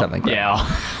 70-something. yeah.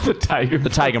 The Tagum. The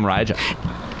Tagum Rager.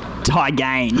 Tie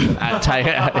gain.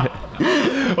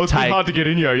 It's hard to get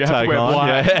in here. You have to wear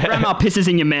black. Yeah. Grandma pisses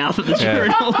in your mouth at the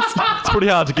urinals. It's pretty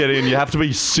hard to get in. You have to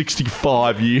be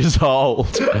 65 years old.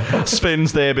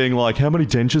 Sven's there being like, how many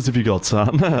dentures have you got,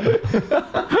 son?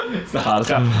 It's the hardest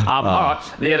stuff. All right.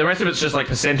 Yeah, the rest of it's just like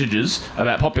percentages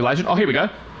about population. Oh, here we go.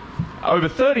 Over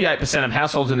 38% of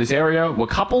households in this area were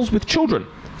couples with children.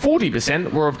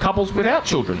 40% were of couples without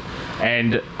children.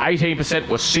 And 18%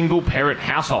 were single-parent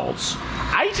households.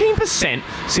 18%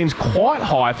 seems quite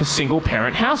high for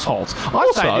single-parent households. I'd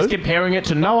say Also- just comparing it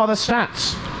to no other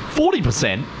stats.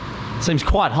 40% seems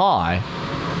quite high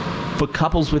for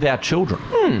couples without children.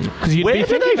 Because you'd be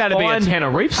thinking that'd be a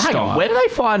Tenerife Hang style. on, where do they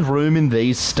find room in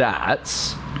these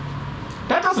stats?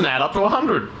 That doesn't add up to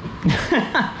 100.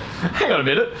 Hang on a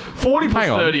minute. 40 plus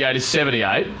Hang on. 38 is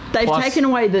 78. They've plus- taken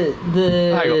away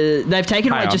Hang they've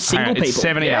taken away just single people. It's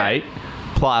 78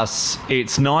 plus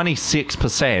it's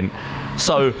 96%.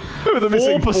 So 4% of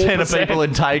 4%. people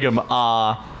in Tagum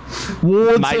are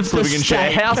Wards mates of the living in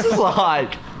share state. houses.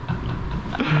 Like,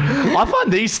 I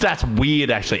find these stats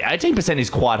weird, actually. 18% is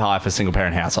quite high for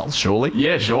single-parent households, surely.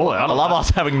 Yeah, surely. I love us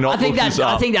having not I think looked this that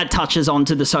up. I think that touches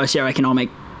onto the socioeconomic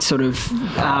sort of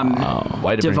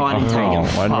Way to bring divide and take 'em.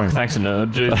 way to bring- Fuck, thanks,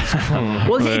 nerd. Dude.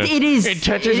 Well, it is. It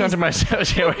touches is- onto my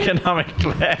socioeconomic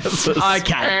classes.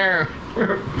 Okay.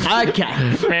 Okay.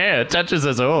 Yeah, it touches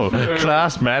us all.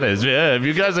 Class matters. Yeah, if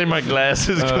you guys see my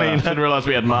glasses clean. Didn't realise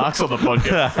we had Marks on the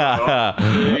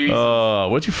podcast. Oh,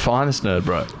 where'd you find this nerd,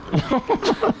 bro?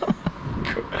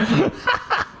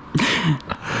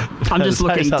 I'm just Say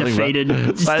looking something, bro.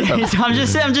 defeated. Say something. I'm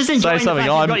just enjoying the fact something.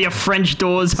 you've I'm- got your French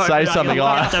doors open. Say something.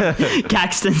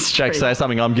 Caxton Street. Jack, say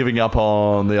something. I'm giving up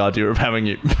on the idea of having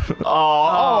you.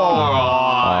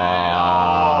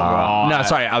 No,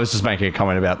 sorry. I was just making a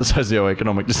comment about the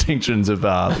socioeconomic distinctions of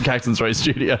the Caxton Street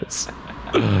Studios.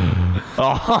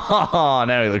 Oh,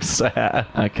 now he looks sad.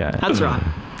 Okay. That's right.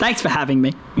 Thanks for having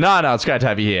me. No, it's great to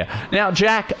have you here. Now,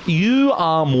 Jack, you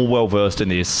are more well versed in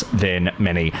this than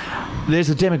many.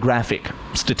 There's a demographic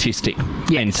statistic in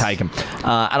Yes. Taken.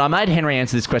 And I made Henry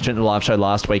answer this question at the live show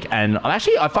last week, and I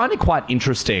find it quite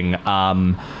interesting,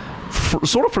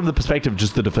 sort of from the perspective of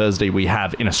just the diversity we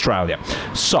have in Australia.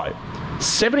 So,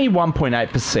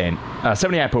 71.8%,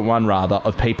 78.1% rather,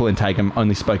 of people in Taken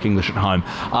only spoke English at home.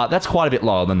 That's quite a bit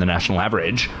lower than the national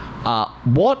average.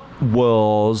 What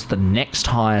was the next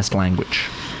highest language?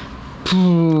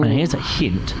 And here's a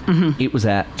hint. It was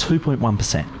at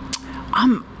 2.1%.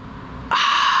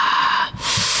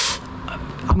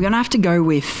 I'm going to have to go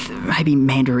with maybe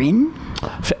Mandarin.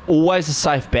 Always a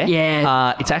safe bet.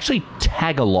 Yeah. It's actually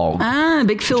Tagalog.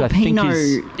 Big which I think Filipino.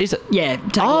 is it? Yeah,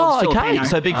 Tagalog's Oh, okay. Filipino.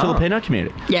 So big Filipino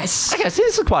community. Yes. Okay, so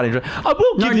this is quite interesting. I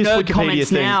will No give this nerd Wikipedia comments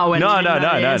thing. now when- No.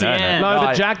 Yeah. No, I-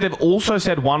 but Jack, they've also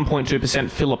said 1.2%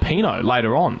 Filipino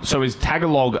later on. So is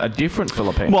Tagalog a different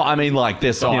Filipino? Well, I mean, like,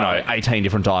 there's, Dialect. 18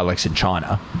 different dialects in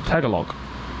China. Tagalog.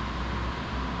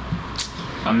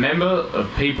 A member of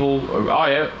people,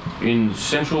 in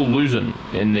central Luzon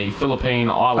in the Philippine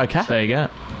Islands. Okay. There you go.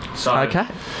 So, Okay.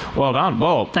 Well done.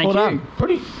 Well, Thank well you. done.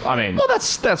 Pretty, I mean, Well,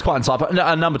 that's quite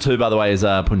insightful. Number 2, by the way, is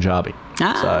Punjabi.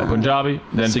 Ah. Punjabi,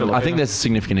 then Filipino. I think there's a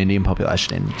significant Indian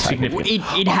population in Taken. significant.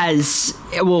 It has.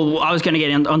 Well, I was going to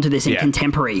get onto this in Yeah.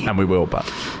 contemporary. And we will,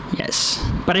 but... Yes.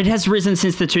 But it has risen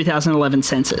since the 2011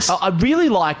 census. I really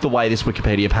like the way this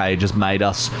Wikipedia page has made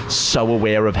us so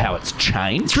aware of how it's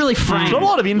changed. It's really It's framed. not a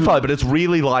lot of info, but it's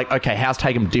really like, okay, how's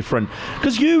Taken different?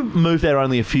 Because you moved there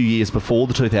only a few years before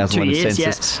the 2011 2 years,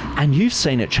 census, yes. and you've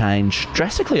seen it change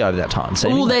drastically over that time. Well,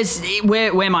 seemingly.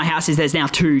 there's where my house is. There's now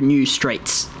 2 new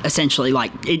streets essentially. I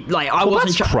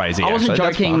wasn't that's crazy, I wasn't actually.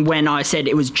 That's joking fucked. when I said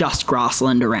it was just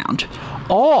grassland around.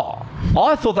 Oh,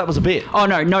 I thought that was a bit. Oh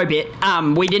no bit.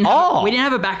 We didn't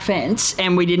have a back fence,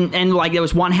 and there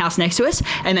was one house next to us,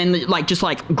 and then just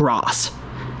grass.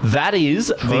 That is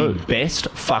the best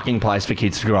fucking place for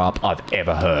kids to grow up I've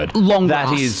ever heard. Long That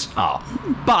grass. is,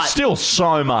 But still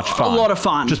so much fun. A lot of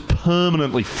fun. Just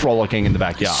permanently frolicking in the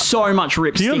backyard. so much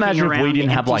rip. Can you sticking imagine if around we didn't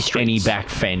the have empty any streets. back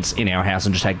fence in our house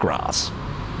and just had grass?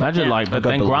 Imagine Yeah. but go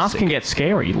then grass ballistic. can get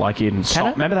scary. Like in it?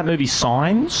 remember that movie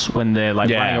Signs when they're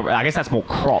Yeah. running around? I guess that's more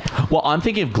crop. Well, I'm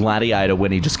thinking of Gladiator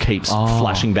when he just keeps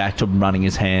flashing back to running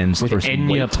his hands With through some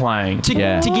Enya wheat. playing. To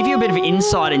give you a bit of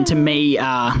insight into me,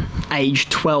 age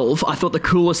 12, I thought the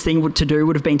coolest thing to do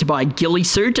would have been to buy a ghillie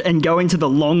suit and go into the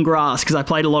long grass because I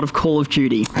played a lot of Call of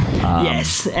Duty.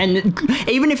 Yes, and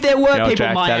even if there were people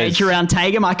Jack, my that age is- around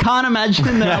Tagum, I can't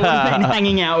imagine that I would have been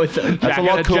hanging out with them. That's a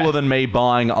lot cooler than me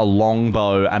buying a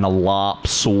longbow and a LARP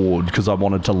sword because I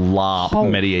wanted to LARP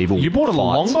medieval. You bought a fights.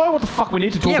 longbow? What the fuck? We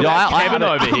need to talk Yeah, about I Kevin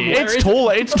have it. over here.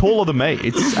 It's taller than me.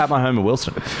 It's at my home in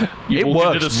Wilson. It Walked into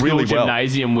works the school really well.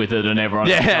 gymnasium with it, and everyone.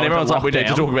 Yeah, and everyone's like, we need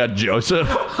to talk about Joseph.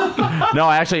 No,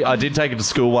 I did take it to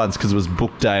school once because it was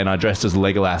book day and I dressed as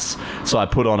Legolas. So I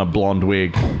put on a blonde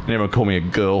wig and everyone called me a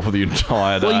girl for the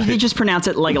entire day. Well, you could just pronounce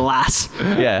it Legolas.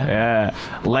 yeah. Yeah.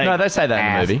 No, they say that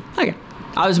in the movie. Okay.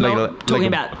 I was talking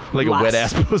about like a lass. wet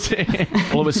ass pussy.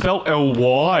 Well, it was spelled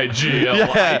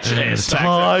L-Y-G-L-H-S.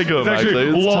 Tiger, mate.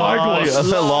 It's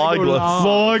Legolas.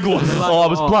 Oh, I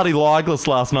was bloody legless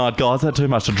last night, guys. I had too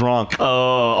much to drunk. Oh,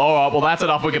 all right. Well, that's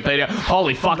enough Wikipedia.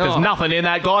 Holy fuck, there's Oh. nothing in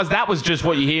that, guys. That was just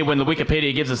what you hear when the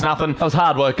Wikipedia gives us nothing. That was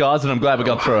hard work, guys, and I'm glad we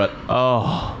got through it.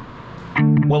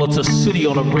 Well, it's a city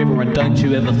on a river, and don't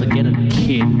you ever forget it,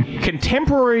 kid.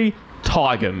 Contemporary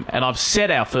Tigum, and I've said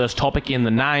our first topic in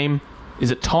the name. Is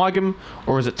it Tigum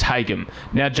or is it Tagum?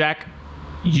 Now, Jack,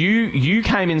 you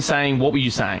came in saying, what were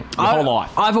you saying your whole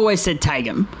life? I've always said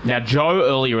Tagum. Now, Joe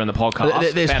earlier in the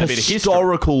podcast There's found a bit of history.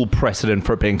 historical precedent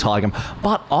for it being Tiger,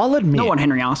 but I'll admit. Not what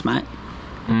Henry asked, mate.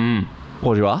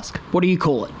 What do you ask? What do you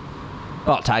call it?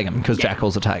 Oh, Tagum, because Jack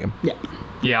calls it Tagum. Yeah.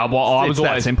 Yeah, well, I It's was that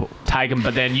always simple. Tagum,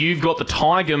 but then you've got the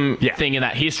Tigum thing in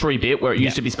that history bit where it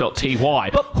used to be spelt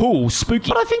T-Y. Ooh, spooky.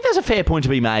 But I think there's a fair point to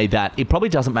be made that it probably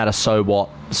doesn't matter so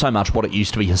much what it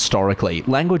used to be historically.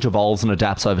 Language evolves and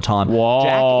adapts over time. Whoa.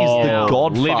 Jack is the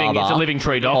godfather. It's a living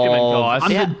tree document, guys.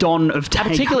 I'm the Don of Tagum.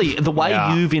 Particularly the way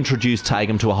you've introduced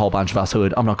Tagum to a whole bunch of us who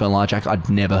I'm not going to lie, Jack, I'd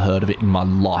never heard of it in my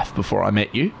life before I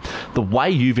met you. The way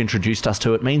you've introduced us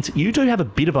to it means you do have a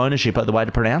bit of ownership over the way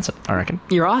to pronounce it, I reckon.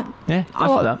 You're right. Yeah. I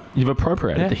like that. You've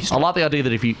appropriated the I history. like the idea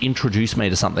that if you introduce me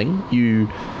to something, you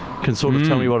can sort of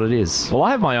tell me what it is. Well,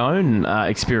 I have my own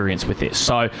experience with this.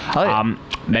 So,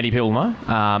 many people know.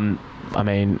 I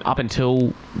mean, up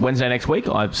until Wednesday next week,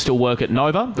 I still work at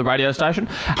Nova, the radio station,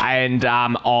 and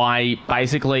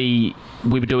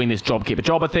we were doing this JobKeeper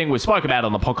Jobber thing. We've spoken about it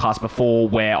on the podcast before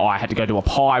where I had to go do a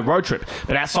pie road trip.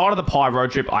 But outside of the pie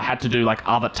road trip, I had to do like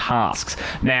other tasks.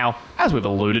 Now, as we've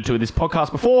alluded to in this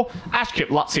podcast before, Ash Kip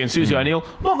Lutzi and Susie O'Neill,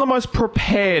 not the most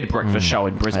prepared breakfast show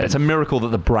in Brisbane. It's a miracle that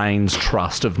the brains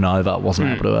trust of Nova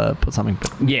wasn't able to put something...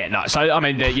 Yeah, no. So, I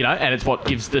mean, and it's what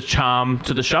gives the charm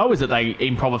to the show is that they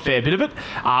improv a fair bit of it.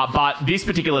 But this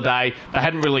particular day, they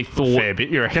hadn't really thought... Fair bit,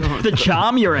 you reckon? The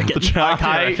charm, you reckon?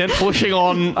 Okay, pushing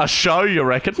on... A show, you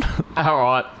reckon? All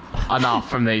right, enough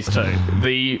from these two.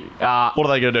 What are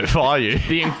they going to do? Fire you?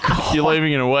 You're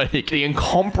leaving in a week. The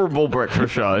incomparable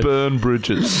breakfast show. Burn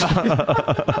bridges.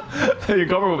 The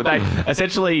incomparable. They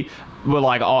essentially were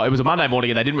like, oh, it was a Monday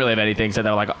morning and they didn't really have anything, so they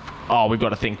were like, oh, we've got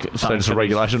to think So something it's a for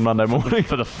regulation Monday morning.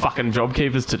 for the fucking job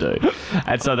keepers to do.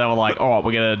 And so they were like, all right,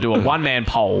 we're going to do a one-man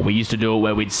poll. We used to do it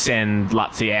where we'd send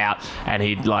Lutzi out and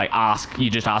he'd like ask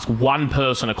one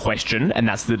person a question and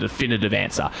that's the definitive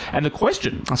answer. And the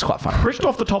question, That's quite funny. pricked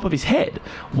off the top of his head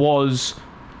was...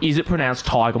 Is it pronounced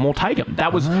Tigum or Tagum?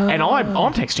 That was, and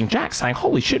I'm texting Jack saying,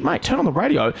 "Holy shit, mate! Turn on the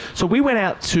radio." So we went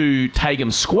out to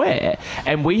Tagum Square,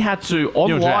 and we had to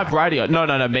on live Jack? radio. No,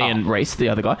 me and Reese, the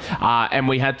other guy, and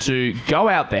we had to go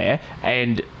out there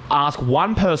and ask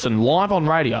one person live on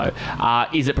radio,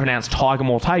 "Is it pronounced Tigum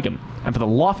or Tagum?" And for the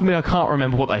life of me, I can't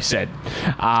remember what they said.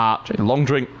 Long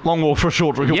drink, long walk for a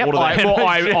short drink of water.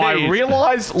 I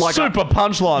realised like super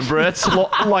punchline, Brett.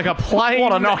 like a plane.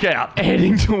 What a knockout.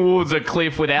 Heading towards a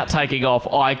cliff without taking off.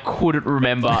 I couldn't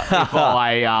remember if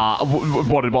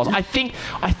what it was. I think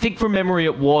from memory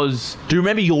it was... Do you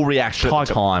remember your reaction at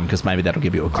the time? Because maybe that'll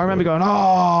give you a clue. I remember going,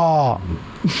 oh...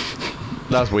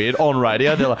 That's weird. On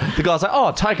radio, the guy's like,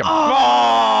 "Oh, take him."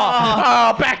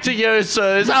 Oh, back to you,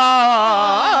 Suze. We've had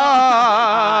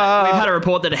a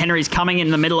report that Henry's coming in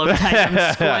the middle of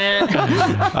Tagum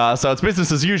Square. So it's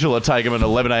business as usual at Tagum at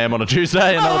 11 a.m. on a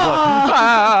Tuesday, and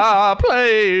I was like,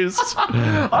 please.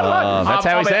 That's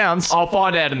how he sounds. I'll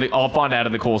find out in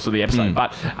the course of the episode.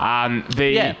 But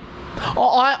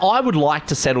I would like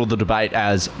to settle the debate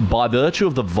as, by virtue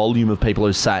of the volume of people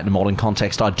who say it in a modern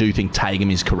context, I do think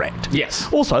Tagum is correct. Yes.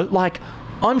 Also,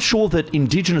 I'm sure that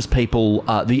Indigenous people,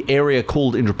 the area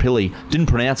called Indooroopilly, didn't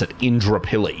pronounce it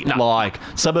Indooroopilly. No.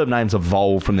 Suburb names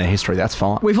evolve from their history. That's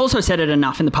fine. We've also said it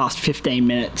enough in the past 15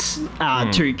 minutes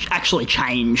to actually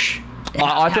change.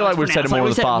 I feel like we've said it more in the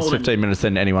We've past more 15 minutes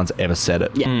than anyone's ever said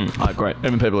it. Yeah. I agree.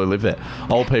 Even people who live there.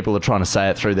 Old people are trying to say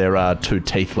it through their 2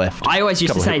 teeth left. I always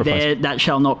used to say there, that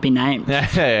shall not be named.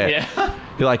 Yeah.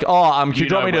 You're like, can you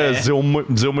drop me to where.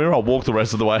 Zilmir? I'll walk the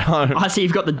rest of the way home. I see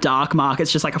you've got the dark mark.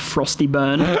 It's just like a frosty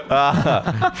burn.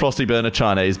 Frosty burn, a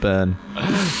Chinese burn.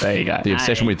 There you go. The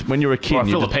obsession with, when you're a kid... Or a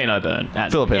you Filipino burn.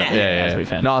 Filipino, Yeah, as we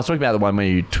found. No, I was talking about the one where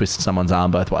you twist someone's arm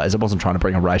both ways. I wasn't trying to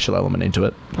bring a racial element into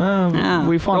it. We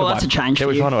find well, a way. that's a change Yeah, for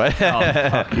we you. find a way.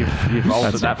 You've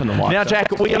altered that from the white. Now,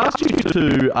 Jack, we asked you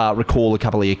to recall a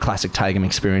couple of your classic Tagum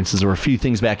experiences or a few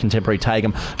things about contemporary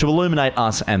Tagum to illuminate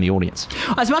us and the audience.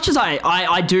 As much as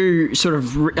I do sort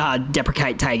of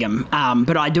deprecate Tagum,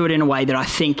 but I do it in a way that I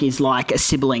think is like a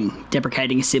sibling,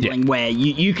 deprecating a sibling, where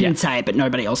you can say it but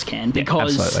nobody else can,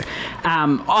 because absolutely.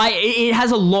 It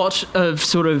has a lot of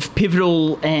sort of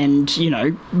pivotal and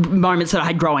moments that I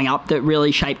had growing up that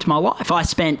really shaped my life. I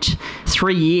spent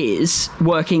 3 years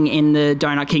working in the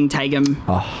Donut King Tagum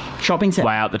shopping centre.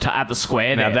 Wow, at the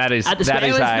square Now, there. that is At the square,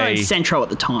 it was known a... as Centro at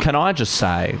the time. Can I just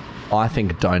say, I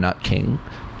think Donut King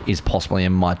is possibly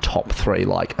in my top 3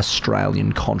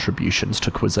 Australian contributions to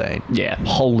cuisine. Yeah.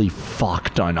 Holy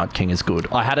fuck, Donut King is good.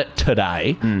 I had it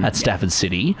today at Stafford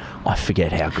City. I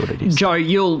forget how good it is. Joe,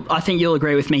 I think you'll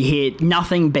agree with me here.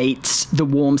 Nothing beats the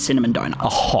warm cinnamon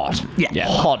donuts. Hot. Yeah.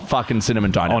 Hot fucking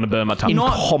cinnamon donut. On a burn my tongue.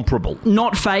 Incomparable.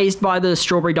 Not phased by the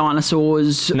strawberry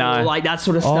dinosaurs or that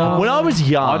sort of stuff. When I was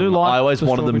young, I do like I always the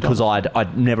wanted them strawberry because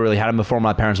I'd never really had them before.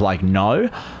 My parents were like,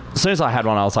 no. as soon as I had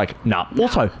one, I was like, nah.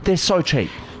 Also, they're so cheap.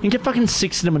 You can get fucking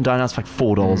 6 cinnamon donuts for like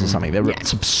 $4 or something.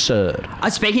 It's absurd.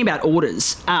 Speaking about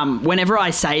orders, whenever I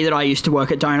say that I used to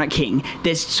work at Donut King,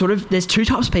 there's two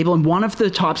types of people, and one of the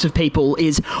types of people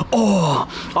is,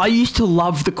 I used to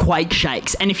love the Quake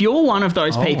Shakes. And if you're one of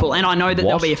those people, and I know that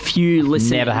there'll be a few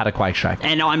listening. Never had a Quake Shake.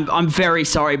 And I'm very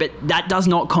sorry, but that does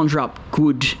not conjure up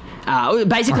good.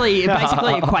 Basically,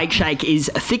 a Quake Shake is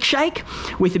a thick shake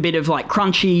with a bit of like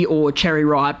crunchy or cherry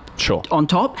ripe on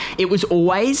top. It was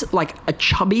always like a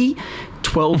chubby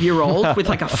 12-year-old with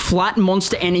like a flat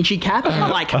Monster Energy cap,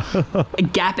 like a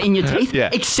gap in your teeth,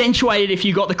 accentuated if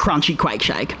you got the crunchy Quake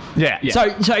Shake. Yeah.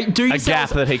 So do yourselves, a gap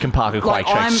that he can park a Quake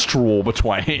Shake straw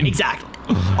between. Exactly.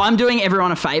 I'm doing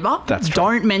everyone a favour.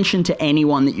 Don't mention to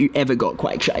anyone that you ever got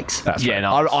Quake Shakes. That's right.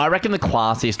 No. I reckon the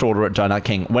classiest order at Donut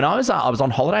King, when I was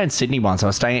on holiday in Sydney once, I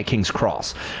was staying at King's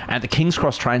Cross. And at the King's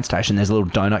Cross train station, there's a little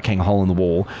Donut King hole in the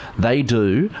wall. They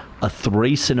do a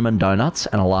 3 cinnamon donuts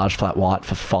and a large flat white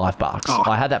for $5.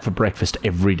 I had that for breakfast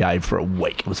every day for a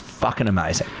week. It was fucking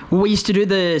amazing. We used to do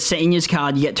the seniors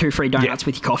card. You get 2 free donuts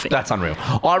with your coffee. That's unreal.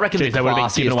 I reckon they would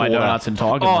have been giving away donuts in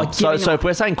Tiger. So if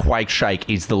we're saying Quake Shake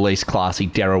is the least classy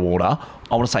Darrow order,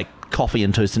 I want to say coffee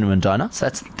and 2 cinnamon donuts.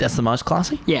 That's the most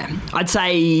classy. Yeah, I'd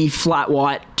say flat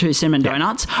white, 2 cinnamon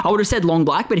donuts. I would have said long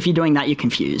black, but if you're doing that, you're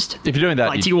confused. If you're doing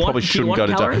that, you probably shouldn't go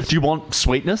to donut. Do you want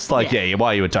sweetness? Why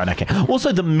are you a donut king?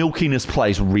 Also, the milkiness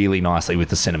plays really nicely with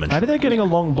the cinnamon. Maybe they're getting a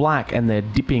long black and they're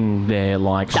dipping their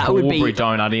strawberry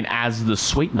donut in as the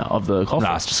sweetener of the coffee.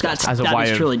 No, it's disgusting. As a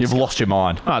way of you've lost your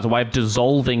mind. No, as a way of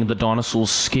dissolving the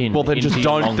dinosaur's skin. Well, then just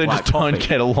don't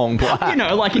get a long black.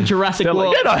 Like in Jurassic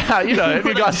World. Have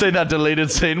you guys seen that deleted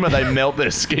scene where they melt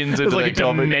their skins into like their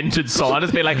a demented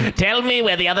scientist being like, tell me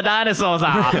where the other dinosaurs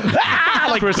are.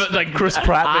 Chris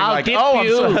Pratt being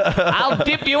I'll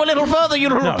dip you a little further, you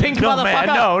little pink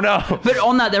motherfucker. No. But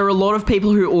on that, there were a lot of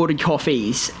people who ordered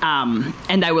coffees, and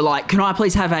they were like, can I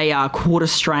please have a quarter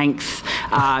strength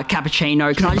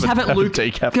cappuccino? Can I just have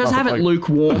it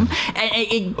lukewarm? And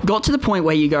it got to the point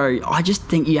where you go, I just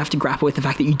think you have to grapple with the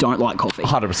fact that you don't like coffee.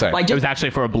 100%. It was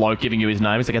actually for a bloke giving you his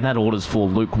name. He's like, and that order's for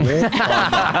lukewarm.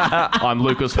 I'm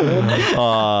Lucas Warm.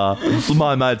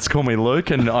 My mates call me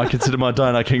Luke, and I consider my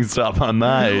Donut King stuff my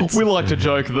mates. We like to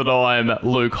joke that I'm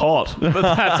Luke Hot, but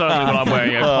that's only when I'm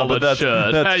wearing a collared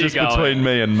shirt. That's just between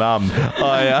me and Mum.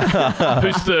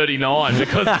 Who's 39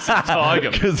 because it's a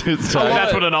tiger.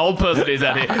 That's what an old person is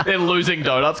at here. They're losing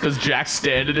donuts because Jack's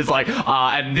standard is like,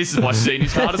 and this is my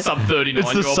senior's card. It's some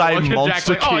 39-year-old. It's the same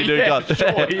monster kid who got.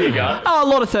 Sure, here you go. A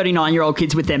lot of 39-year-old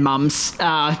kids with their mums.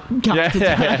 I can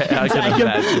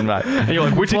imagine, mate. And you're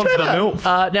like, which one's the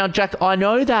MILF? Now, Jack, I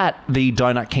know that the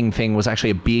Donut King thing was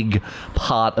actually a big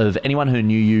part of anyone who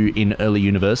knew you in early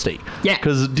university. Yeah.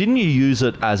 Because didn't you use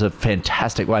it as a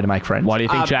fantastic way to make friends? Why do you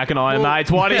think Jack and I are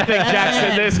mates? Why do you think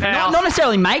Jack's in this house? Not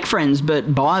necessarily make friends,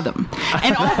 but buy them.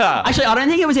 And I don't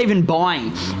think it was even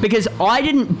buying, because I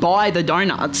didn't buy the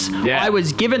donuts. Yeah. I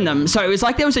was given them. So it was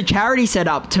like there was a charity set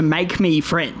up to make me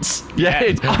friends.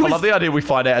 Yeah. I love the idea we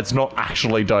find out it's not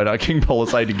actually Donut King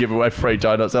policy to give away free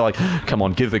donuts. They're like, come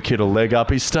on, give the kid a leg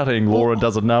up. He's studying law and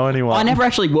doesn't know anyone. I never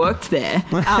actually worked there.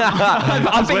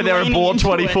 I've went there and bought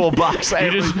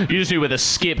 $24. You just knew where the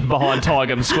skip behind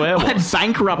Tygum Square was. I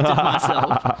bankrupted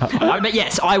myself. But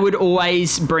yes, I would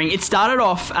always bring... It started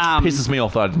off... pisses me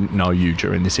off that I didn't know you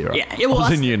during this era. Yeah, I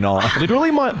was in year 9.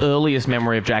 Literally, my earliest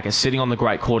memory of Jack is sitting on the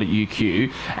Great Court at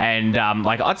UQ, and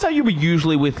I'd say you were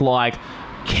usually with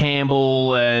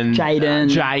Campbell and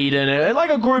Jaden, like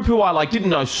a group who I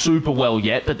didn't know super well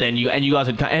yet, but then you guys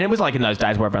had, and it was in those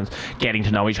days where everyone's getting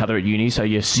to know each other at uni, so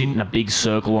you sit in a big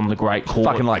circle on the Great Court.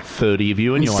 Fucking 30 of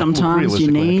you, and you're sometimes you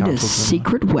need a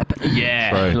secret weapon.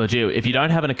 Yeah, legit. If you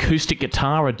don't have an acoustic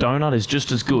guitar, a donut is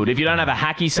just as good. If you don't have a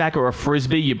hacky sack or a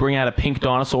frisbee, you bring out a pink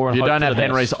dinosaur. And you don't have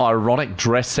Henry's ironic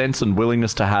dress sense and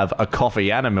willingness to have a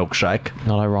coffee and a milkshake.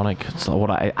 Not ironic. It's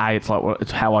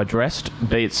it's how I dressed.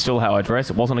 B, it's still how I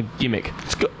dress. It wasn't a gimmick.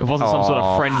 It wasn't some sort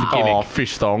of friend gimmick. Oh,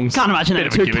 fish thongs. Can't imagine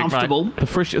that too comfortable. Mate. The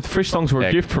fish thongs were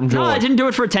a gift from George. No, I didn't do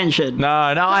it for attention. No,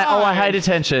 I hate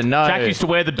attention. No. Jack used to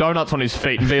wear the donuts on his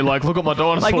feet and be like, look at my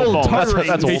dinosaur thongs. That's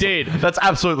awesome. He did. That's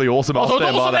absolutely awesome. I'll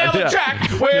stand by that. Yeah.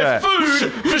 Jack wears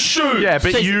food for shoes. Yeah,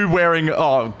 but you wearing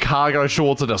cargo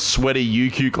shorts and a sweaty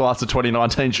UQ class of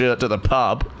 2019 shirt to the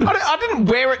pub. I didn't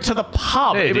wear it to the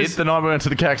pub. Yeah, it was the night we went to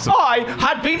the Caxton. I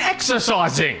had been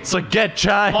exercising. So get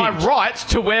changed. My right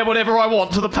to wear whatever I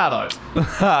want to the paddo.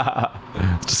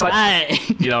 Just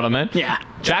you know what I mean? Yeah.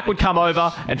 Jack would come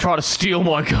over and try to steal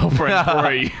my girlfriend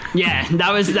Brie. Yeah,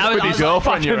 that was with his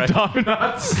girlfriend. You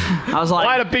donuts. I was like,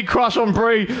 I had a big crush on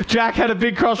Brie. Jack had a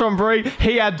big crush on Brie.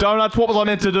 He had donuts. What was I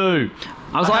meant to do?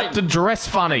 I was I like, had to dress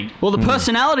funny. well, the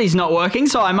personality's not working,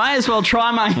 so I may as well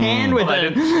try my hand with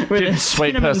a Sweet,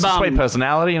 cinnamon bun. sweet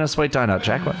personality and a sweet donut,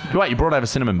 Jack. Wait, you brought over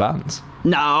cinnamon buns?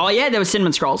 No, yeah, there was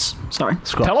cinnamon scrolls. Sorry.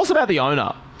 Tell us about the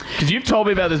owner. Because you've told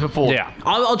me about this before. Yeah.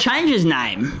 I'll change his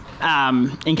name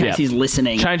in case Yeah. he's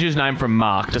listening. Change his name from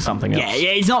Mark to something else.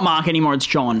 Yeah, he's not Mark anymore, it's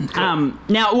John.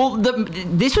 Now, well,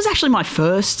 this was actually my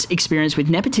first experience with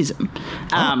nepotism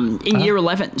in year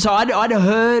 11. So I'd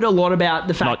heard a lot about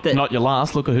the fact that... Not your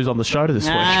last. Look at who's on the show this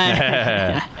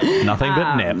week. Nothing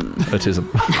but nepotism.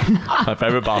 My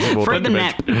favourite basketball Free the team.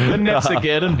 nep. The nets are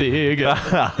getting bigger.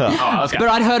 But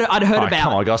I'd heard Right, about...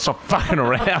 come on, guys, stop fucking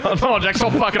around. Come on, Jack,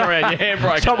 stop fucking around. Your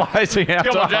handbrake. Stop wasting our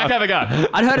Come on, time. Jack, have a go.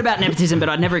 I'd heard about nepotism, but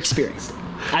I'd never experienced it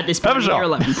at this point Have a in year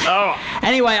shot. 11. Oh,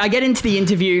 Anyway, I get into the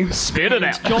interview. spit it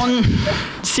out. John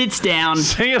sits down,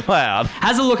 Sing it loud.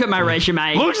 has a look at my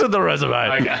resume. Looks at the resume.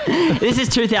 Okay. This is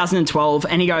 2012,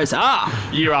 and he goes,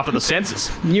 Year after the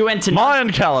census. you went to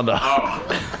Mayan calendar.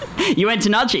 you went to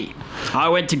Nudgee. I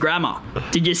went to grammar.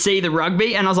 Did you see the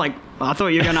rugby? And I was like, I thought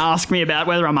you were going to ask me about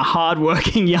whether I'm a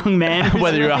hard-working young man. who's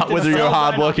Whether you're looking to a sell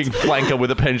hard-working flanker with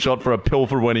a pen shot for a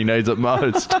Pilfer when he needs it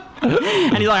most. donuts.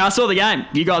 And he's like, I saw the game.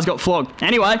 You guys got flogged.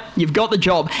 Anyway, you've got the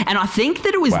job. And I think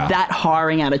that it was Wow. that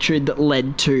hiring attitude that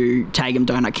led to Tagum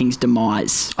Donut King's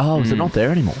demise. Oh, is it not there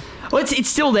anymore? Well, it's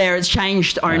still there. It's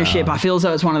changed ownership. I feel as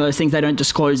though it's one of those things they don't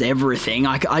disclose everything.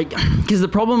 Because the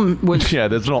problem was... Yeah,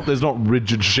 there's not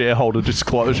rigid shareholder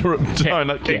disclosure at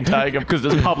Donut King Tagum. Because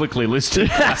it's publicly listed.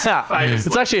 It's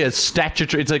actually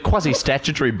it's a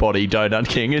quasi-statutory body, Donut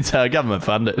King. It's government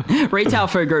funded. Retail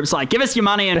food groups like, give us your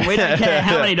money and we don't care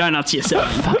how many donuts you sell.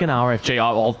 Fucking RFG.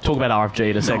 I'll talk about RFG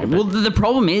in a second. Well, the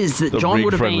problem is that John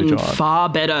would have rig-friendly been giant. far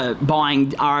better buying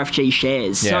RFG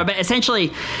shares. Yeah. So but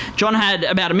essentially, John had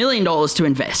about $1 million to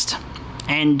invest.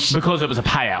 And Because it was a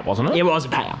payout, wasn't it? it was a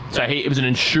payout. So it was an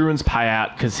insurance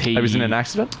payout because he... He was in an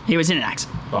accident? He was in an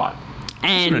accident. Right.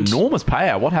 And An enormous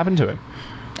payout. What happened to him?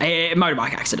 a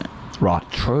motorbike accident. Right.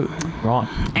 True. Right.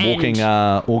 And, Walking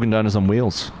organ donors on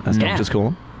wheels, as Yeah. doctors call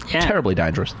them. Yeah. Terribly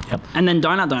dangerous. and then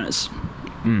donut donors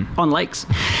on legs.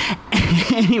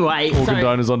 Anyway, Organ so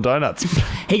donors on donuts.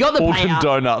 he got the Organ payout.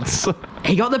 donuts.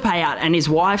 He got the payout, and his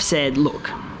wife said,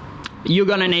 "Look, you're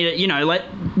gonna need it.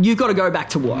 You've got to go back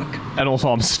to work." And also,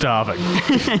 I'm starving.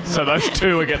 So those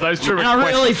two requests. And I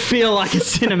really feel like a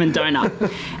cinnamon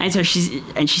donut. And so she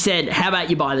said, "How about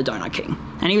you buy the Donut King?"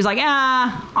 And he was like,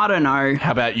 I don't know.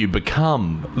 How about you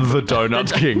become the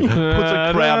Donut King? Puts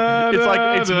a crown.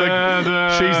 It's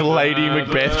like she's Lady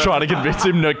Macbeth trying to convince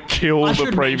him to kill I the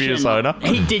should previous mention, owner.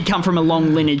 He did come from a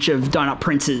long lineage of donut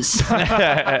princes. He's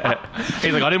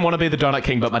like, I didn't want to be the Donut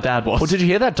King, but my dad was. Well, did you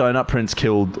hear that Donut Prince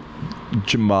killed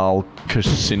Jamal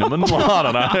Cinnamon? I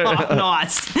don't know.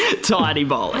 Nice. Tidy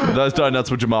bowling. Those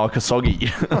donuts were Jamal Khashoggi.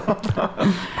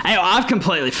 Anyway, I've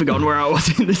completely forgotten where I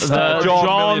was in this story.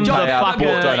 John John the fucking-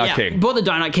 bought Donut Yeah, King. bought the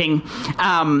Donut King.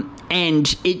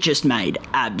 And it just made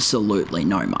absolutely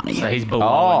no money. So he's blowing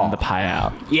Oh. the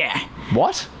payout. Yeah.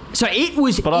 What? So it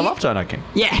was... But I love Donut King.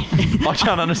 Yeah. I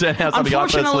can't understand how something I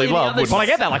Unfortunately, personally the love other would... Well, I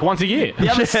get that like once a year. The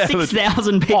other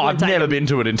 6,000 people Oh, I've take never it. been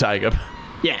to it in Tagum.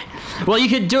 Yeah. Well, you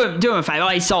could do him a favour.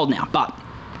 He's sold now, but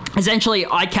essentially,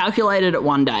 I calculated it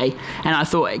one day, and I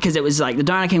thought because it was like the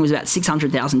Donut King was about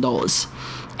 $600,000,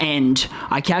 and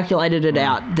I calculated it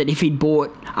out that if he'd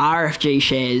bought RFG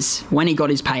shares when he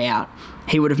got his payout,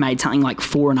 he would have made something like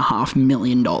 $4.5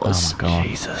 million. Oh my god.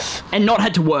 Jesus. And not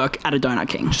had to work at a Donut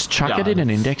King. Just chuck it in an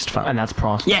indexed fund. And that's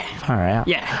price. Yeah. Far out.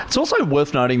 Yeah. It's also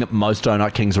worth noting that most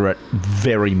Donut Kings are at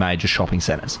very major shopping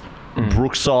centres.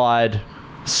 Brookside,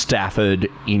 Stafford,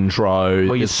 Intro. Well,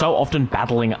 you're There's- so often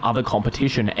battling other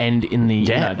competition and in the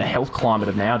the health climate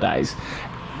of nowadays.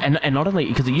 And not only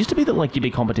because it used to be that like your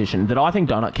big competition that I think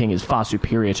Donut King is far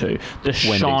superior to the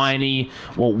shiny,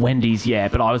 well Wendy's, yeah,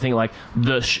 but I was thinking like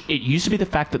it used to be the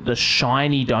fact that the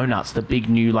shiny donuts, the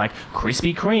big new like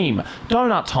Krispy Kreme,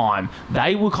 Donut Time,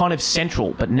 they were kind of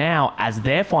central. But now as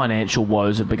their financial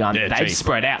woes have begun, they've cheap.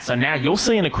 spread out. So now you're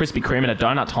seeing a Krispy Kreme and a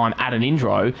Donut Time at an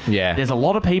Indro. Yeah. There's a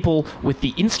lot of people with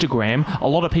the Instagram, a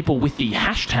lot of people with the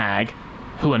hashtag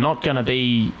who are not going to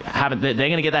be they're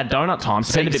going to get that Donut Time,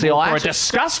 spend a bit more for a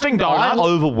disgusting I donut.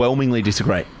 overwhelmingly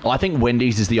disagree. I think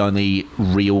Wendy's is the only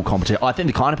real competition. I think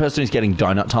the kind of person who's getting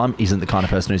Donut Time isn't the kind of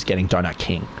person who's getting Donut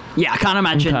King. Yeah, I can't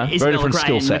imagine Okay. Isabella Very different Gray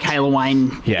skill and sets. Michaela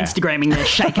Wayne Yeah. Instagramming their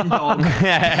shaken dog.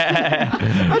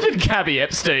 Imagine Cabby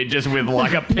Epstein just with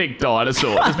like a pig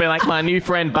dinosaur, just being like my new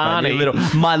friend Barney.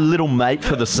 My little mate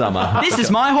for the summer. This is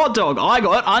my hot dog. I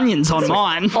got onions on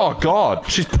mine. Oh God,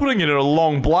 she's putting it in a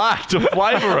long black to flavour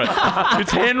favourite.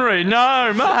 It's Henry.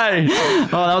 No, mate.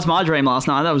 Oh, that was my dream last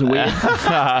night. That was weird.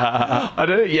 I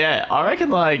do. Yeah, I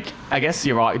reckon. I guess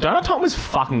you're right. Donut time was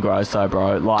fucking gross, though,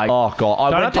 bro. Oh, God.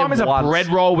 I donut went there time is a once. bread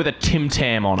roll with a Tim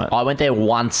Tam on it. I went there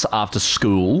once after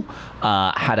school,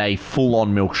 had a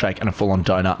full-on milkshake and a full-on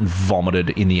donut and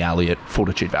vomited in the alley at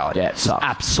Fortitude Valley. Yeah, it it's sucks.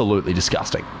 absolutely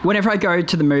disgusting. Whenever I go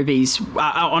to the movies,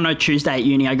 on a Tuesday at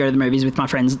uni, I go to the movies with my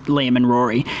friends Liam and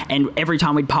Rory, and every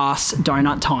time we'd pass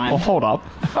donut time, Oh, hold up.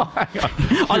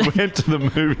 You went to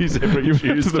the movies every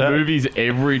Tuesday. To the movies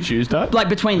every Tuesday? like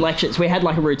between lectures, we had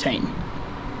like a routine.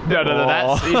 No,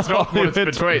 that's it's not what's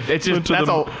Went- between. It's just went to that's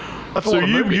the- all. That's So all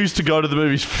you used to go to the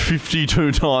movies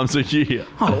 52 times a year.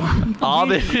 Are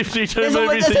there 52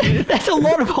 movies a year? That's a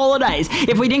lot of holidays.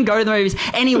 If we didn't go to the movies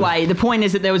anyway, the point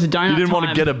is that there was a donut. You didn't want to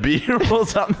time. get a beer or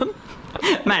something?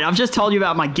 Mate, I've just told you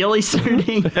about my ghillie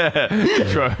suiting.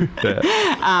 True.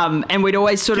 And we'd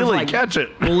always sort Gilly, of catch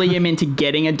it. bully him into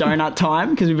getting a donut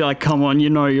time because we'd be like, "Come on, you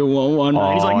know you want one."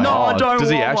 mate." He's like, "No, I don't." Does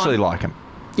he want actually one." like him?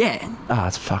 Yeah, Ah,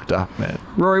 it's fucked up, man.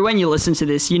 Rory. When you listen to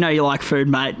this, you know you like food,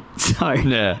 mate. So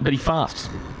Yeah. But he fasts.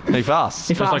 He fasts.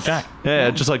 He Just like fasts. Jack. Yeah,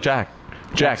 just like Jack.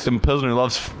 Jack's the person who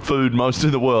loves food most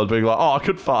in the world, being like, I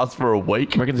could fast for a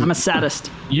week. I'm a sadist.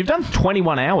 You've done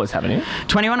 21 hours, haven't you?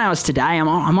 21 hours today. I'm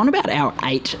on about hour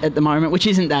 8 at the moment, which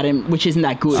isn't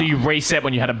that good. So you reset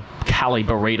when you had a Cali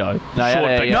burrito. No, Short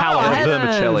yeah, for yeah. Cali. I had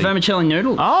vermicelli. vermicelli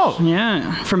noodles. Oh.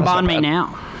 yeah, from Banh Mi bad.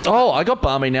 Now. Oh, I got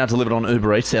Banh Mi Now delivered on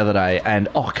Uber Eats the other day, and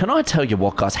can I tell you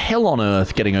what, guys? Hell on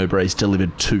earth getting Uber Eats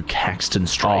delivered to Caxton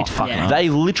Street. Oh, fuck Yeah. They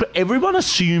literally, everyone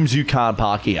assumes you can't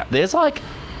park here. There's like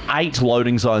 8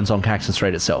 loading zones on Caxton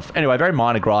Street itself. Anyway, very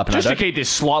minor gripe. And Just I to don't- keep this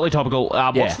slightly topical, Yeah.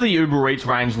 what's the Uber Eats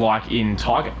range like in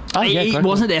Tiger? Oh, yeah, He go for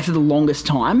wasn't there for the longest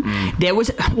time. There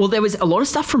was a lot of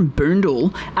stuff from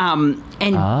Boondall,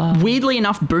 and weirdly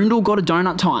enough, Boondall got a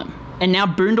donut time, and now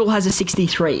Boondall has a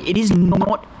 63. It is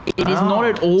not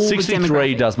at all. the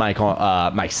 63 demographic. does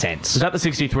make sense. Was that the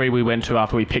 63 we went to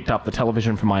after we picked up the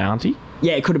television from my auntie?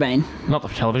 Yeah, it could have been. Not the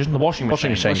television, the washing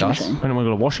machine. Washing machine, guys. When we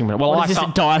got a washing machine. Well, What I is this,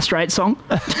 a Dire Straits song?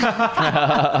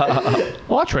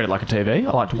 Well, I treat it like a TV.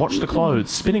 I like to watch the clothes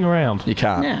spinning around. You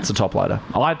can't. Yeah. It's a top loader.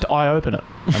 I open it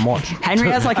and watch. Henry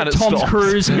has like a And it Tom stops.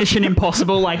 Cruise Mission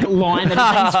Impossible like line that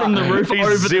hangs from the roof He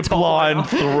over the zip top. line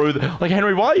through the... Like,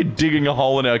 Henry, why are you digging a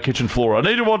hole in our kitchen floor? I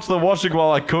need to watch the washing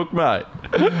while I cook, mate.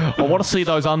 I want to see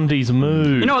those undies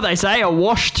move. You know what they say? A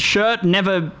washed shirt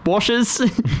never washes.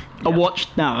 A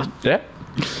watched... No. Yeah?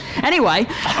 Anyway,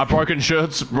 A broken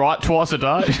shirt's right twice a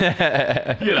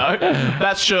day. You know,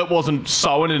 that shirt wasn't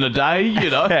sewn in a day, you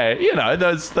know. Yeah, you know,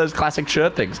 those classic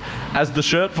shirt things. As the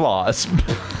shirt flies.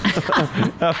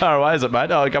 How far away is it, mate?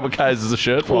 Oh, a couple of Ks as a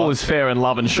shirt All flies. is fair in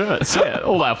love and shirts. Yeah,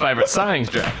 all our favourite sayings,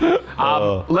 Jack.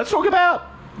 Let's talk about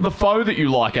the pho that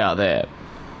you like out there.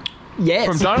 yes.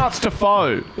 From donuts to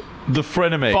pho. The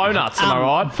frenemy. Pho nuts, am I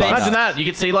right? best- Imagine that. You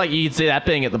could see that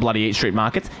being at the bloody Eat Street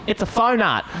markets. It's a pho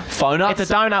nut. Pho nuts? It's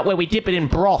a donut where we dip it in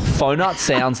broth. Pho nut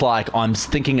sounds like, I'm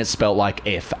thinking it's spelt like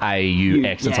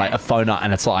F-A-U-X. It's Yeah. like a pho nut,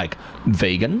 and it's like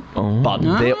vegan, but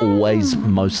they're always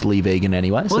mostly vegan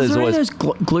anyway. So Was there's there any always... of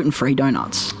those gluten-free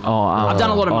donuts? Oh, I've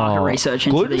done a lot of market research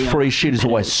into Gluten-free shit is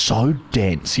always so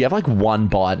dense. You have like one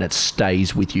bite and it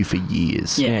stays with you for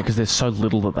years. Yeah. Yeah, because there's so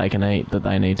little that they can eat that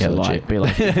they need to legit. be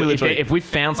like. Literally. If we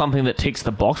found something that ticks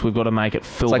the box, we've got to make it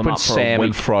fill It's like them when up for Sam a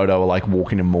and week. Frodo are like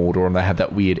walking in Mordor and they have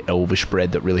that weird elvish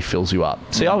bread that really fills you up.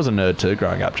 See, I was a nerd too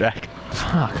growing up, Jack.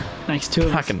 Thanks to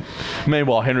us. Fucking.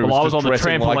 Meanwhile, Henry Well, I was just on the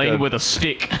dressing trampoline like with a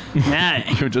stick. Yeah.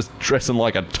 You were just dressing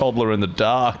like a toddler in the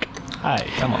dark. Hey,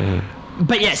 come on.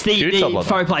 But yes, the Cute chocolate.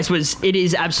 pho place it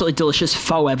is absolutely delicious.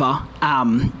 Pho ever.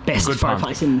 Best Good pho pun.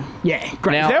 place in, yeah,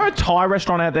 great. Now- Is there a Thai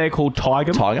restaurant out there called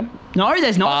Tiger? Tiger? No,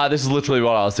 there's not. This is literally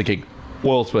what I was thinking.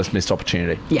 World's worst missed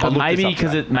opportunity. Yeah. I looked Maybe this up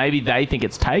because today. maybe they think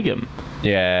it's Tagum.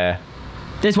 Yeah.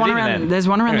 there's one even around. then- There's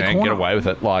one around Yeah, the corner. get away with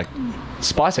it. Like,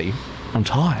 spicy. I'm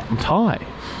Thai. I'm Thai.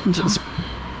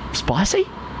 Spicy?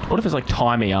 What if it's like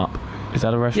Tie Me Up? Is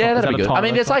that a restaurant? Yeah, Is that'd that be a good. Thai I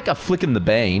mean, there's restaurant? like a flick in the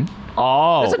bean.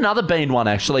 Oh, There's another bean one,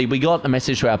 actually. We got a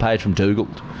message to our page from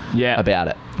Dougaled yeah. about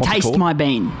it. What's it Taste called? my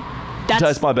bean. That's,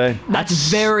 Taste my bean. That's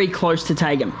very close to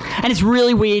Tagum. And it's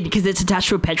really weird because it's attached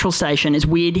to a petrol station. It's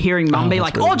weird hearing Mum be that's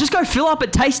like, weird. oh, just go fill up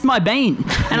at Taste My Bean.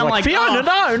 And I'm like, Fiona,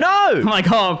 oh. no. I'm like,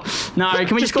 oh, no,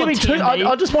 can we just Just call give me it TMB?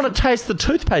 I just want to taste the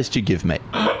toothpaste you give me.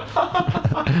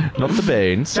 Not the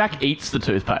beans. Jack eats the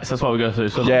toothpaste. That's why we go through.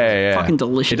 Yeah. Fucking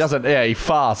delicious. He doesn't. Yeah, he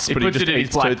fasts, but he puts just it in his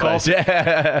eats black toothpaste. coffee.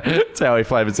 Yeah, that's how he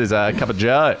flavors his cup of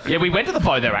Joe. Yeah, we went to the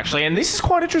pho there actually, and this is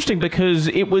quite interesting because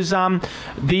it was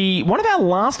the one of our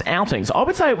last outings. I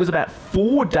would say it was about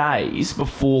 4 days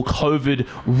before COVID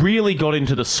really got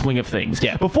into the swing of things.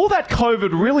 Yeah. Before that, COVID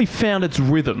really found its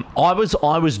rhythm. I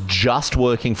was just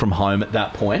working from home at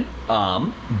that point,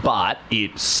 but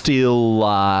it still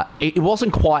it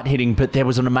wasn't quite hitting. But there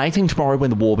was an amazing tomorrow when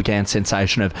the war began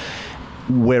sensation of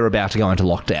we're about to go into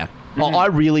lockdown. I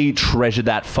really treasured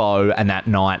that pho and that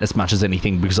night as much as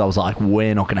anything because I was like,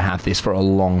 we're not going to have this for a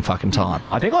long fucking time.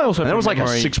 I think I also. And there was like a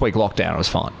memory- 6-week lockdown. It was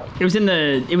fine. It was in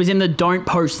the don't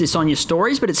post this on your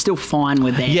stories, but it's still fine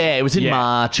with them. Yeah, it was in Yeah.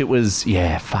 March. It was,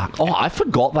 fuck. Oh, I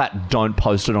forgot that don't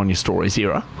post it on your stories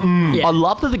era. Yeah. I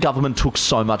love that the government took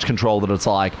so much control that it's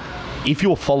like, if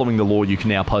you're following the law, you can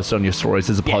now post it on your stories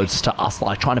as opposed to us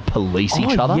like trying to police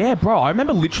each other. Yeah, bro. I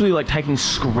remember literally like taking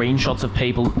screenshots of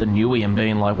people at the Newey and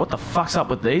being like, "What the fuck's up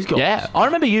with these guys?" Yeah, I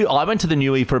remember you. I went to the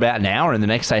Newey for about an hour, and the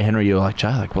next day, Henry, you were like, Joe,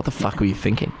 like, what the fuck were you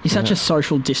thinking? You're such a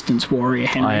social distance warrior,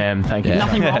 Henry. I am. Thank you.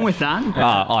 Nothing wrong with that.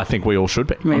 I think we all should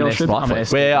be. We all should. Right, I'm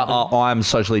where I'm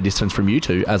socially distanced from you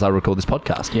two as I record this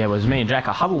podcast Yeah, it was me and Jack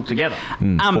are huddled together.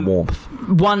 for warmth.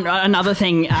 Another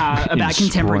thing about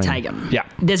contemporary spring. Tagham. Yeah.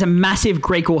 There's a massive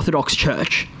Greek Orthodox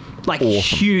church. Like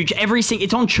huge,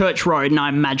 it's on Church Road, and I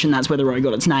imagine that's where the road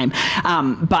got its name.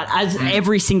 But as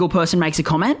every single person makes a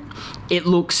comment, it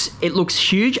looks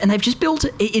huge, and they've just built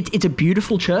it's a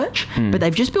beautiful church, but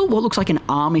they've just built what looks like an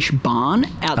Amish barn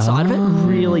outside of it.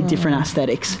 Really different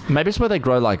aesthetics. Maybe it's where they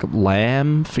grow like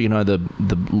lamb for the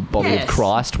body Yes. of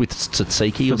Christ with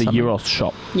tzatziki or The something. Euros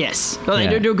shop. Yes, well, they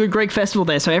Yeah. do a good Greek festival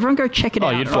there, so everyone go check it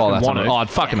out. you'd Oh, fucking that's want it. I'd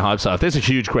fucking hope so. If there's a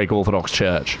huge Greek Orthodox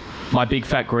church, My big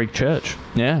fat Greek church,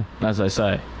 yeah, as they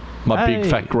say. my Hey, big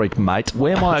fat Greek mate.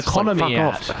 Where my It's just like, economy fuck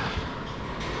at? off.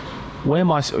 Where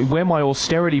my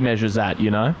austerity measures at?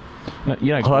 You know. I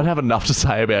don't have enough to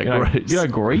say about Greece.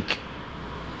 Greek.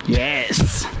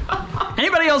 Yes.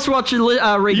 Anybody else read You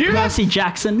have- Percy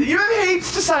Jackson? You have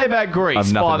heaps to say about Greece,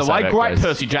 I've nothing by to the say way. about Great Greece.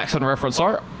 Percy Jackson reference.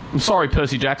 I'm sorry,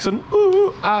 Percy Jackson.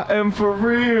 Ooh, I am for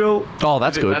real. Oh,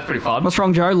 that's good. That's pretty fun. What's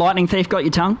wrong, Joe? Lightning thief got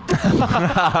your tongue?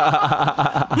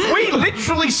 We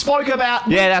literally spoke about.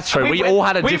 Yeah, that's true. We all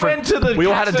had a we different- went to the we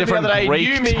all had a Jackson the different other day. Greek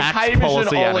You, me, tax Hamish,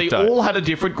 policy and Ollie anecdote. all had a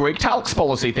different Greek tax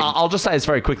policy thing. I'll just say this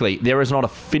very quickly. There is not a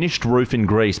finished roof in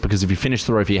Greece because if you finish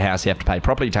the roof of your house, you have to pay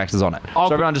property taxes on it. I'll-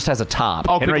 So everyone just has a tarp.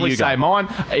 I'll Henry, quickly you go. say mine.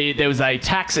 There was a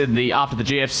tax after the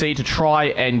GFC to try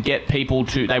and get people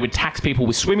to. They would tax people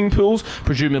with swimming pools,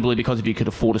 presumably because if you could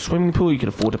afford a swimming pool, you could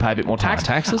afford to pay a bit more tax.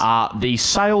 taxes? The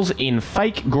sales in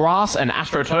fake grass and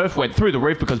astroturf went through the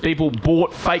roof because people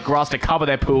bought fake grass to cover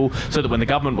their pool, so that when the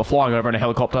government were flying over in a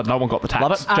helicopter, no one got the tax.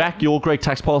 Love it. Jack, your Greek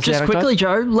tax policy Just anecdote? quickly,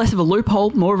 Joe, less of a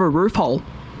loophole, more of a roof hole.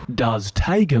 Does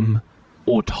Tagham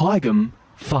or Tigam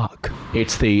fuck?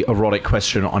 It's the erotic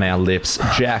question on our lips.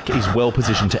 Jack is well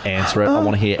positioned to answer it. I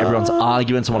want to hear everyone's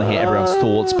arguments. I want to hear everyone's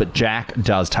thoughts. But Jack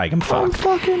does take him fuck.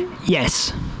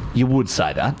 Yes. You would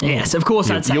say that. Yes, of course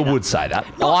I'd say You that. would say that.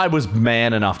 I was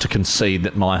man enough to concede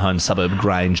that my home suburb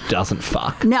Grange doesn't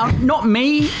fuck. Now, not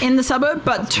me in the suburb,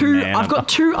 but Man. I've got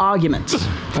two arguments.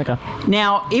 Okay.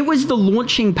 Now, it was the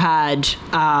launching pad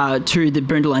to the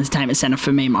Boondall Entertainment Centre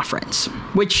for me and my friends,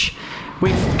 which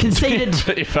we've conceded.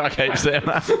 Fuck heaps there,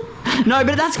 mate. No,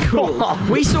 but that's cool.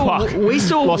 We saw Lost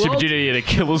your World- virginity at a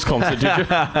Killers concert, did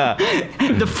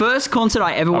you? the first concert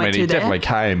I ever I went mean, to he there definitely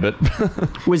came,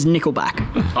 but... was Nickelback.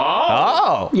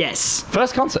 Oh! Yes.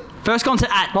 First concert. First concert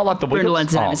at Not like the Boondall Wiggles?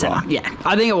 Entertainment Oh, Centre. right. Yeah,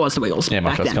 I think it was the Wiggles. Yeah, my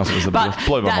back first then. concert was the But Wiggles.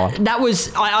 Blew my mind. That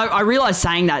was I realised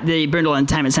saying that the Boondall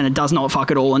Entertainment Centre does not fuck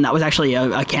at all, and that was actually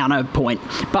a counterpoint.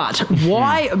 But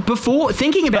why? Before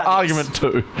thinking about Argument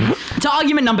 2. to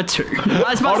argument number 2. I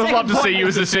would have loved to see you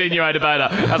as a senior debater.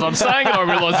 As I'm saying it, I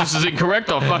realise this is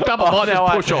incorrect. I fucked up. I might now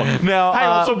just I- push on. now,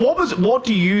 hey, so what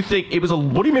do you think it was a?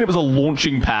 What do you mean it was a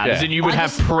launching pad? Yeah. As in you would I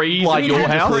have just- prees like at We your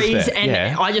had house? prees, there. and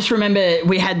Yeah. I just remember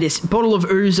we had this bottle of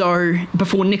Ouzo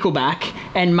before Nickelback,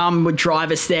 and Mum would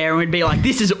drive us there, and we'd be like,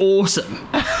 "This is awesome."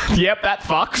 Yep, that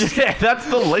fucks. Yeah, that's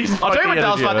the least I'll tell you what it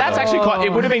does, but that's actually quite.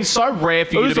 It would have been so rare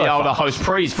for you to be Ouzo able to fucks. host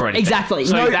prees for anything. Exactly.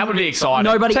 So No- that would be exciting.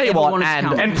 Nobody Tell you ever what, wanted to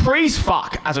come. And prees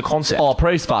fuck as a concept. Oh,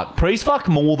 prees fuck. Prees fuck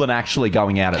more than actually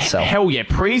going out itself. Hell yeah,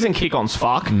 prees and kick-ons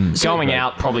fuck. Going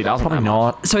out probably doesn't. Probably that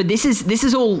much. not. So this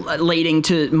is all leading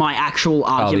to my actual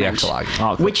argument, actual argument.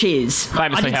 Oh, cool. which is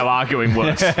Famously I did- how arguing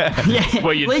works. yeah,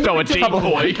 Where you leave throw a it to-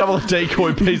 decoy. Couple of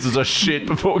decoy pieces of shit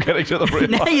before getting to the real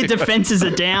Now your defences are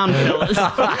down, fellas.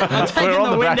 I'm taking We're on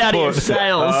the the wind back out of your foot.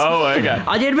 sails. Oh, okay.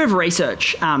 I did a bit of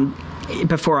research.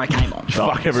 before I came on.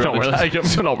 Fuck everyone.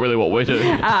 It's not really what we do.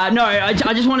 No, I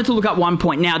just wanted to look up one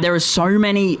point. Now, there are so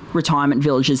many retirement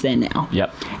villages there now.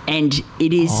 Yep. And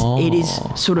it is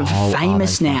sort of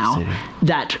famous now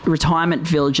that retirement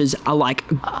villages are like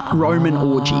Roman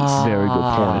orgies. Very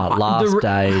good point. Last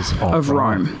days of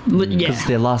Rome. Yeah. Because it's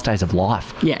their last days of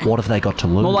life. Yeah. What have they got to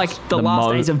lose? More like the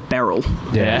last days of Beryl.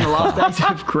 Yeah. And the last days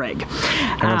of Greg.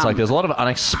 And it's like there's a lot of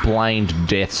unexplained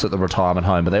deaths at the retirement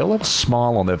home, but they all have a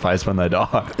smile on their face when they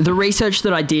die. The research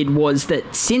that I did was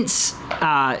that since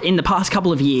in the past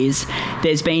couple of years,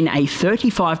 there's been a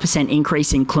 35%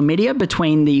 increase in chlamydia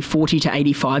between the 40 to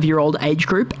 85-year-old age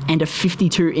group and a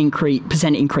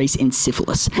 52% increase in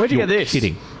syphilis. Where'd you get this?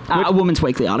 Kidding. A Woman's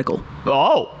Weekly article.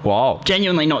 Oh. Wow.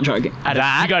 Genuinely not joking.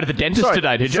 You go to the dentist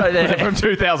today, did you? From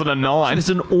 2009. There's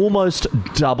an almost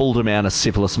doubled amount of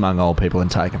syphilis among old people in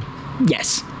Taken.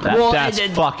 Yes. That's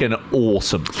fucking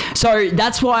awesome. So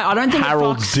that's why I don't think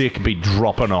Harold's dick be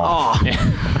dropping off.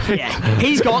 Oh, yeah.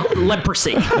 He's got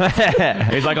leprosy.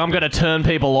 He's like, I'm going to turn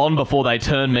people on before they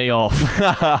turn me off.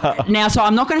 Now, so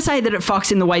I'm not going to say that it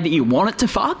fucks in the way that you want it to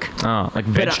fuck. Oh, like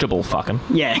vegetable fucking.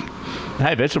 Yeah.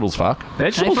 Hey, vegetables fuck.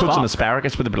 Vegetables Put fuck. some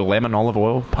asparagus with a bit of lemon, olive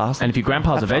oil, pasta. And if your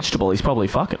grandpa's a vegetable, he's probably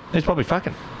fucking. He's probably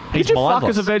fucking. Did you fuck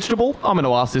as a vegetable? I'm going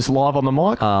to ask this live on the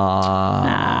mic.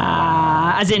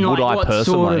 As in, like, Would I what sort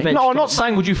personally? of vegetable? No, I'm not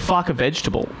saying would you fuck a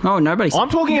vegetable. Oh, nobody I'm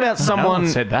talking about No someone... one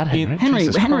said that, Henry. Henry,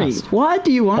 Jesus Henry, Christ. why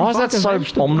do you want Why to is fuck that a so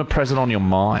vegetable? omnipresent on your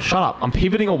mind? Shut up. I'm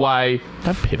pivoting away.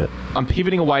 Don't pivot. I'm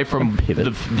pivoting away from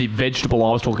the vegetable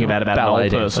I was talking about an Ballet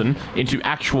old dancer. person into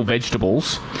actual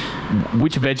vegetables.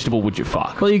 Which vegetable would you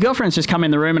fuck? Well, your girlfriend's just come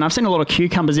in the room and I've seen a lot of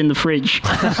cucumbers in the fridge.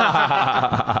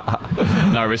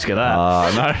 No risk of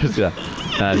that.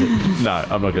 No, I'm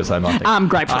not going to say my thing.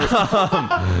 Grapefruit.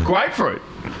 Grapefruit.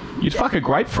 You'd fuck a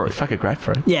grapefruit. Fuck a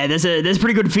grapefruit. Yeah, there's a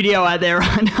pretty good video out there.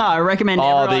 I recommend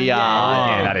everyone.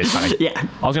 Yeah, that is funny. Yeah.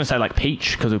 I was going to say like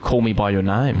peach because it call me by your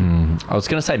name. I was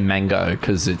going to say mango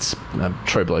because it's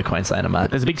true blue Queenslander, mate.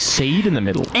 There's a big seed in the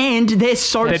middle. And they're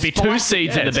so There'd be two spicy.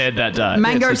 seeds in the bed that day.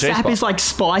 Mango it's the sap G-spot. is like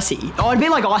spicy. Oh, it'd be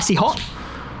like icy hot.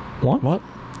 What?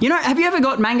 You know, have you ever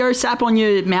got mango sap on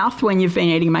your mouth when you've been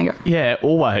eating a mango? Yeah,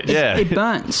 always. Yeah. It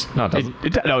burns. No, it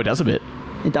doesn't. No, it does a bit.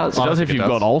 It does. It does if it you've does.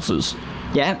 got ulcers.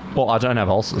 Yeah. Well, I don't have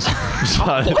ulcers. So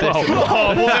Well,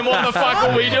 then what the fuck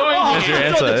are we doing there's your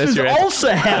answer. There's your answer.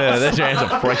 Ulcer house. Yeah, there's your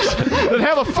answer, freaks. Then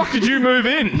how the fuck did you move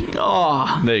in?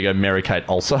 Oh. There you go, Mary Kate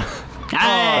Ulcer.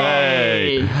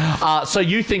 Hey. So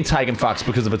you think Taken fucks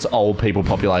because of its old people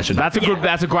population? That's a great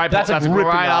That's a great ripping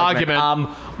argument.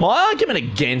 My argument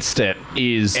against it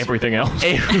is Everything else.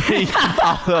 every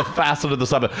other facet of the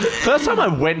suburb. First time I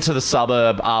went to the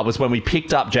suburb was when we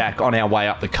picked up Jack on our way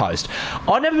up the coast.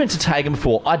 I'd never been to Taken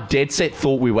before. I dead set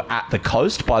thought we were at the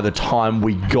coast by the time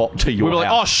we got to your We were like,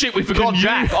 house. oh shit, we forgot Can you-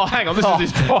 Jack. Oh, hang on, this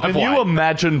is his driveway. Can you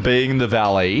imagine being in the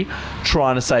valley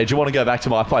trying to say, do you want to go back to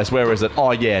my place? Where is it?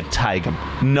 Oh, yeah, Taken.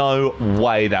 No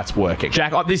way that's working.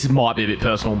 Jack, this might be a bit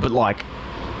personal, but like,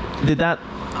 did that...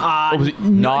 or was it,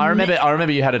 No, I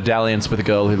remember you had a dalliance with a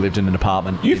girl who lived in an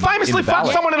apartment. you in famously the fucked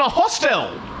valley. someone in a hostel.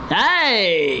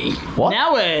 Hey. What?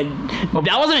 Now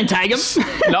that wasn't in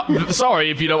Tagum. No,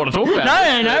 sorry if you don't want to talk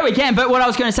about it. No, we can. But what I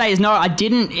was going to say is, no, I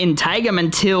didn't in Tagum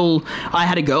until I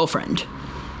had a girlfriend.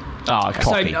 Oh, okay.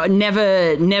 Cocky. So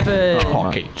never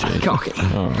Cocky. cocky.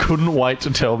 Couldn't wait to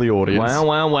tell the audience.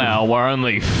 Well, we're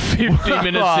only 50 minutes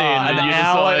in and An you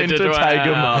hour decided into to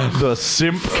Taken, the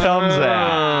simp comes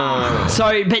out.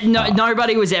 So, but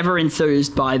nobody was ever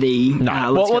enthused by the.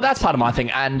 No, let's well, go. that's part of my thing.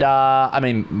 And, I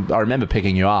mean, I remember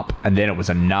picking you up, and then it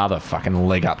was another fucking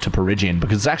leg up to Perigian,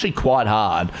 because it's actually quite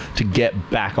hard to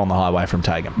get back on the highway from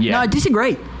Taken. Yeah. No, I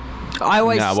disagree. I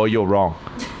always. No, well, you're wrong.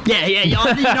 Yeah. You know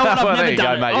what? I've Well, there never you go,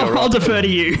 done mate, it. you're I'll right. defer to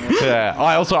you. Yeah,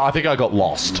 I think I got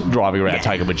lost driving around Yeah.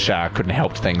 Taken, which couldn't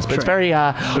help things. But it's very,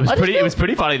 It was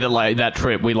pretty funny that that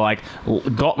trip we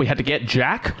we had to get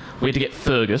Jack, we had to get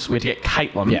Fergus, we had to get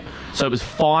Caitlin. Yeah. So it was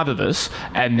 5 of us,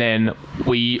 and then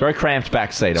we. very cramped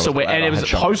back seat. And it was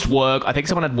post work. I think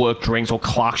someone had work drinks or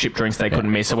clerkship drinks they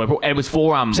couldn't miss. So it was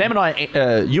for Sam and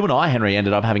I, you and I, Henry,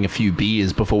 ended up having a few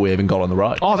beers before we even got on the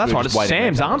road. Oh, that's We were right. just It's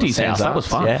waiting Sam's there for auntie's Sam's house. That was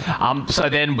fun. Yeah. So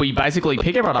then we basically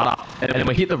pick everyone up and then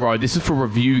we hit the road. This is for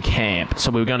review camp. So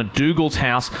we were going to Dougal's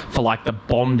house for like the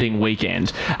bonding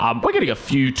weekend. We're getting a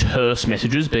few terse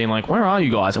messages being like, "Where are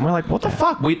you guys?" And we're like, "What the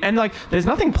fuck?" There's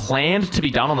nothing planned to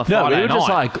be done on the No, Friday we were night. just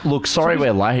like, look, sorry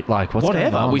we're late. Like, what's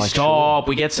Whatever. going on? We Like, stop.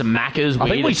 We get some Maccas. I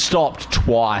think we stopped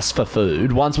twice for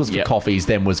food. Once was for Yep. coffees,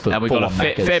 then was for And we got a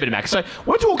full-on fair Maccas. bit of Mac. So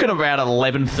we're talking around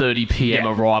 11:30 p.m.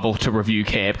 Yeah. arrival to review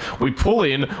camp. We pull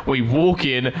in, we walk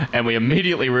in, and we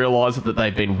immediately realise that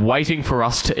they've been waiting for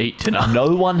us to eat dinner.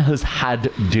 No one has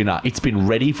had dinner. It's been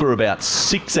ready for about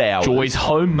 6 hours. Joy's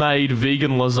homemade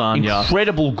vegan lasagna.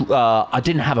 Incredible. I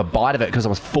didn't have a bite of it because I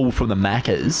was full from the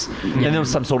Maccas. And there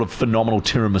was some sort of phenomenal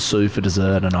tiramisu for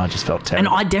dessert, and I just felt And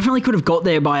terrible. I definitely could have got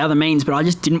there by other means, but I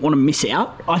just didn't want to miss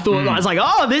out. I thought, I was like,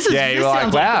 oh, this is Yeah, this you're like,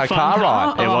 sounds wow, like a car fun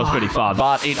ride. It was Oh. pretty fun.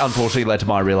 But it unfortunately led to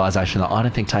my realisation that I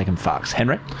don't think Taken fucks.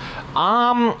 Henry?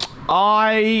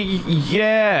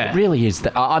 Yeah. It really is.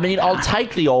 I mean, I'll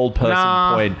take the old person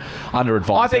Nah. point under I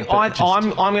advisement. think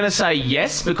I'm going to say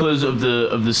yes because of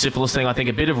the syphilis thing. I think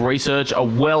a bit of research, a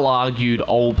well-argued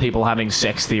old people having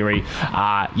sex theory.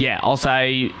 Yeah, I'll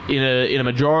say in a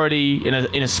majority, in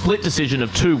a split decision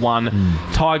of 2-1,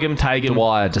 Taigam.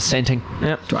 Dwyer dissenting.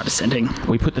 Yep. Dry descending.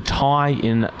 We put the tie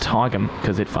in Taigam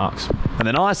because it fucks. And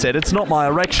then I said, it's not my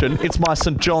erection, it's my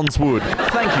St. John's Wood.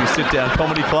 Thank you, Sit Down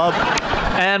Comedy Club.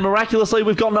 And miraculously,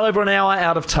 we've gotten over an hour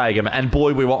out of Taigam. And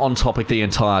boy, we were on topic the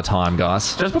entire time,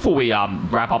 guys. Just before we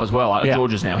wrap up as well, Yeah.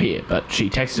 George is now here, but she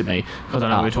texted me because I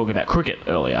know we were talking about cricket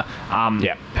earlier.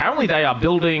 Yeah. Apparently they are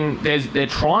building, they're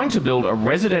trying to build a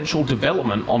residential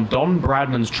development on Don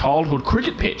Bradman's childhood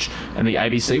cricket pitch, and the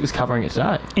ABC was covering it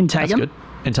today. In That's Taigam. good.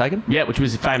 In Taken? Yeah, which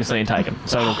was famously in Taken.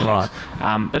 So it all connects.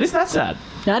 But isn't that sad?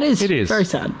 That is. It is. Very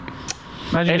sad.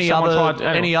 Imagine if Any someone other,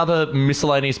 tried. any other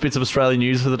miscellaneous bits of Australian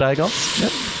news for the day, guys?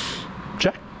 Yep.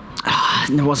 Jack? I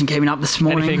wasn't keeping up this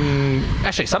morning. Anything?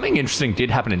 Actually, something interesting did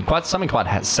happen in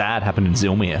sad happened in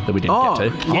Zilmere that we didn't Oh,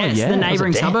 get to. yes, yeah. the There was a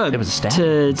neighbouring death. suburb There was a stab.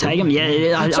 to Taigam.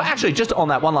 Yeah, So actually, just on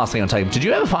that one last thing on Taken, did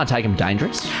you ever find Taken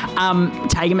dangerous?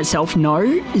 Taigam itself, no.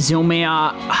 Zilmere,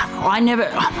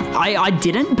 I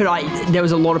didn't, but there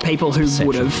was a lot of people who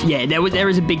would have. Yeah, there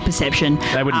is a big perception.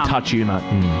 They wouldn't touch you, mate.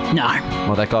 No.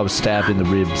 Well, that guy was stabbed in the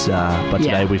ribs, but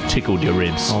today Yeah. we've tickled your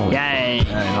ribs. Yay.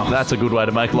 That's a good way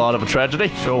to make light of a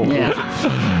tragedy. Sure. Yeah.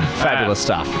 Fabulous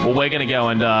stuff. Well, we're going to go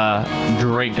and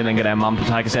drink and then get our mum to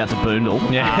take us out to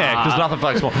Boondall. Yeah, because nothing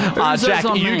fucks more. Ouzo's Jack,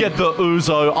 on you me. get the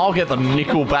Ouzo, I'll get the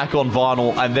nickel back on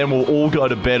vinyl, and then we'll all go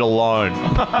to bed alone.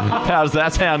 How does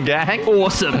that sound, gang?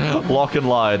 Awesome. Lock and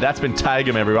load. That's been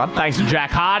Taigam, everyone. Thanks to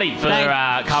Jack Hardy for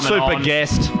coming Super on.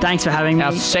 guest. Thanks for having me.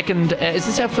 Our second, is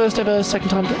this our first ever second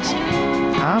time guest?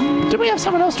 Did we have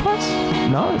someone else twice?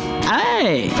 No.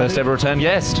 Hey. First ever return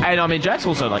guest. And I mean, Jack's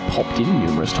also like popped in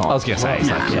numerous times. I was going to say, he's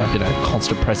like,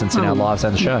 constant presence in our lives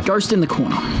and the show. Ghost in the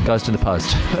corner. Goes to the post.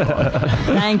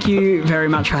 Thank you very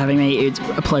much for having me. It's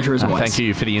a pleasure as always. Thank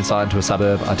you for the insight into a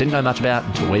suburb I didn't know much about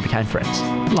until we became friends.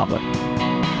 Love it.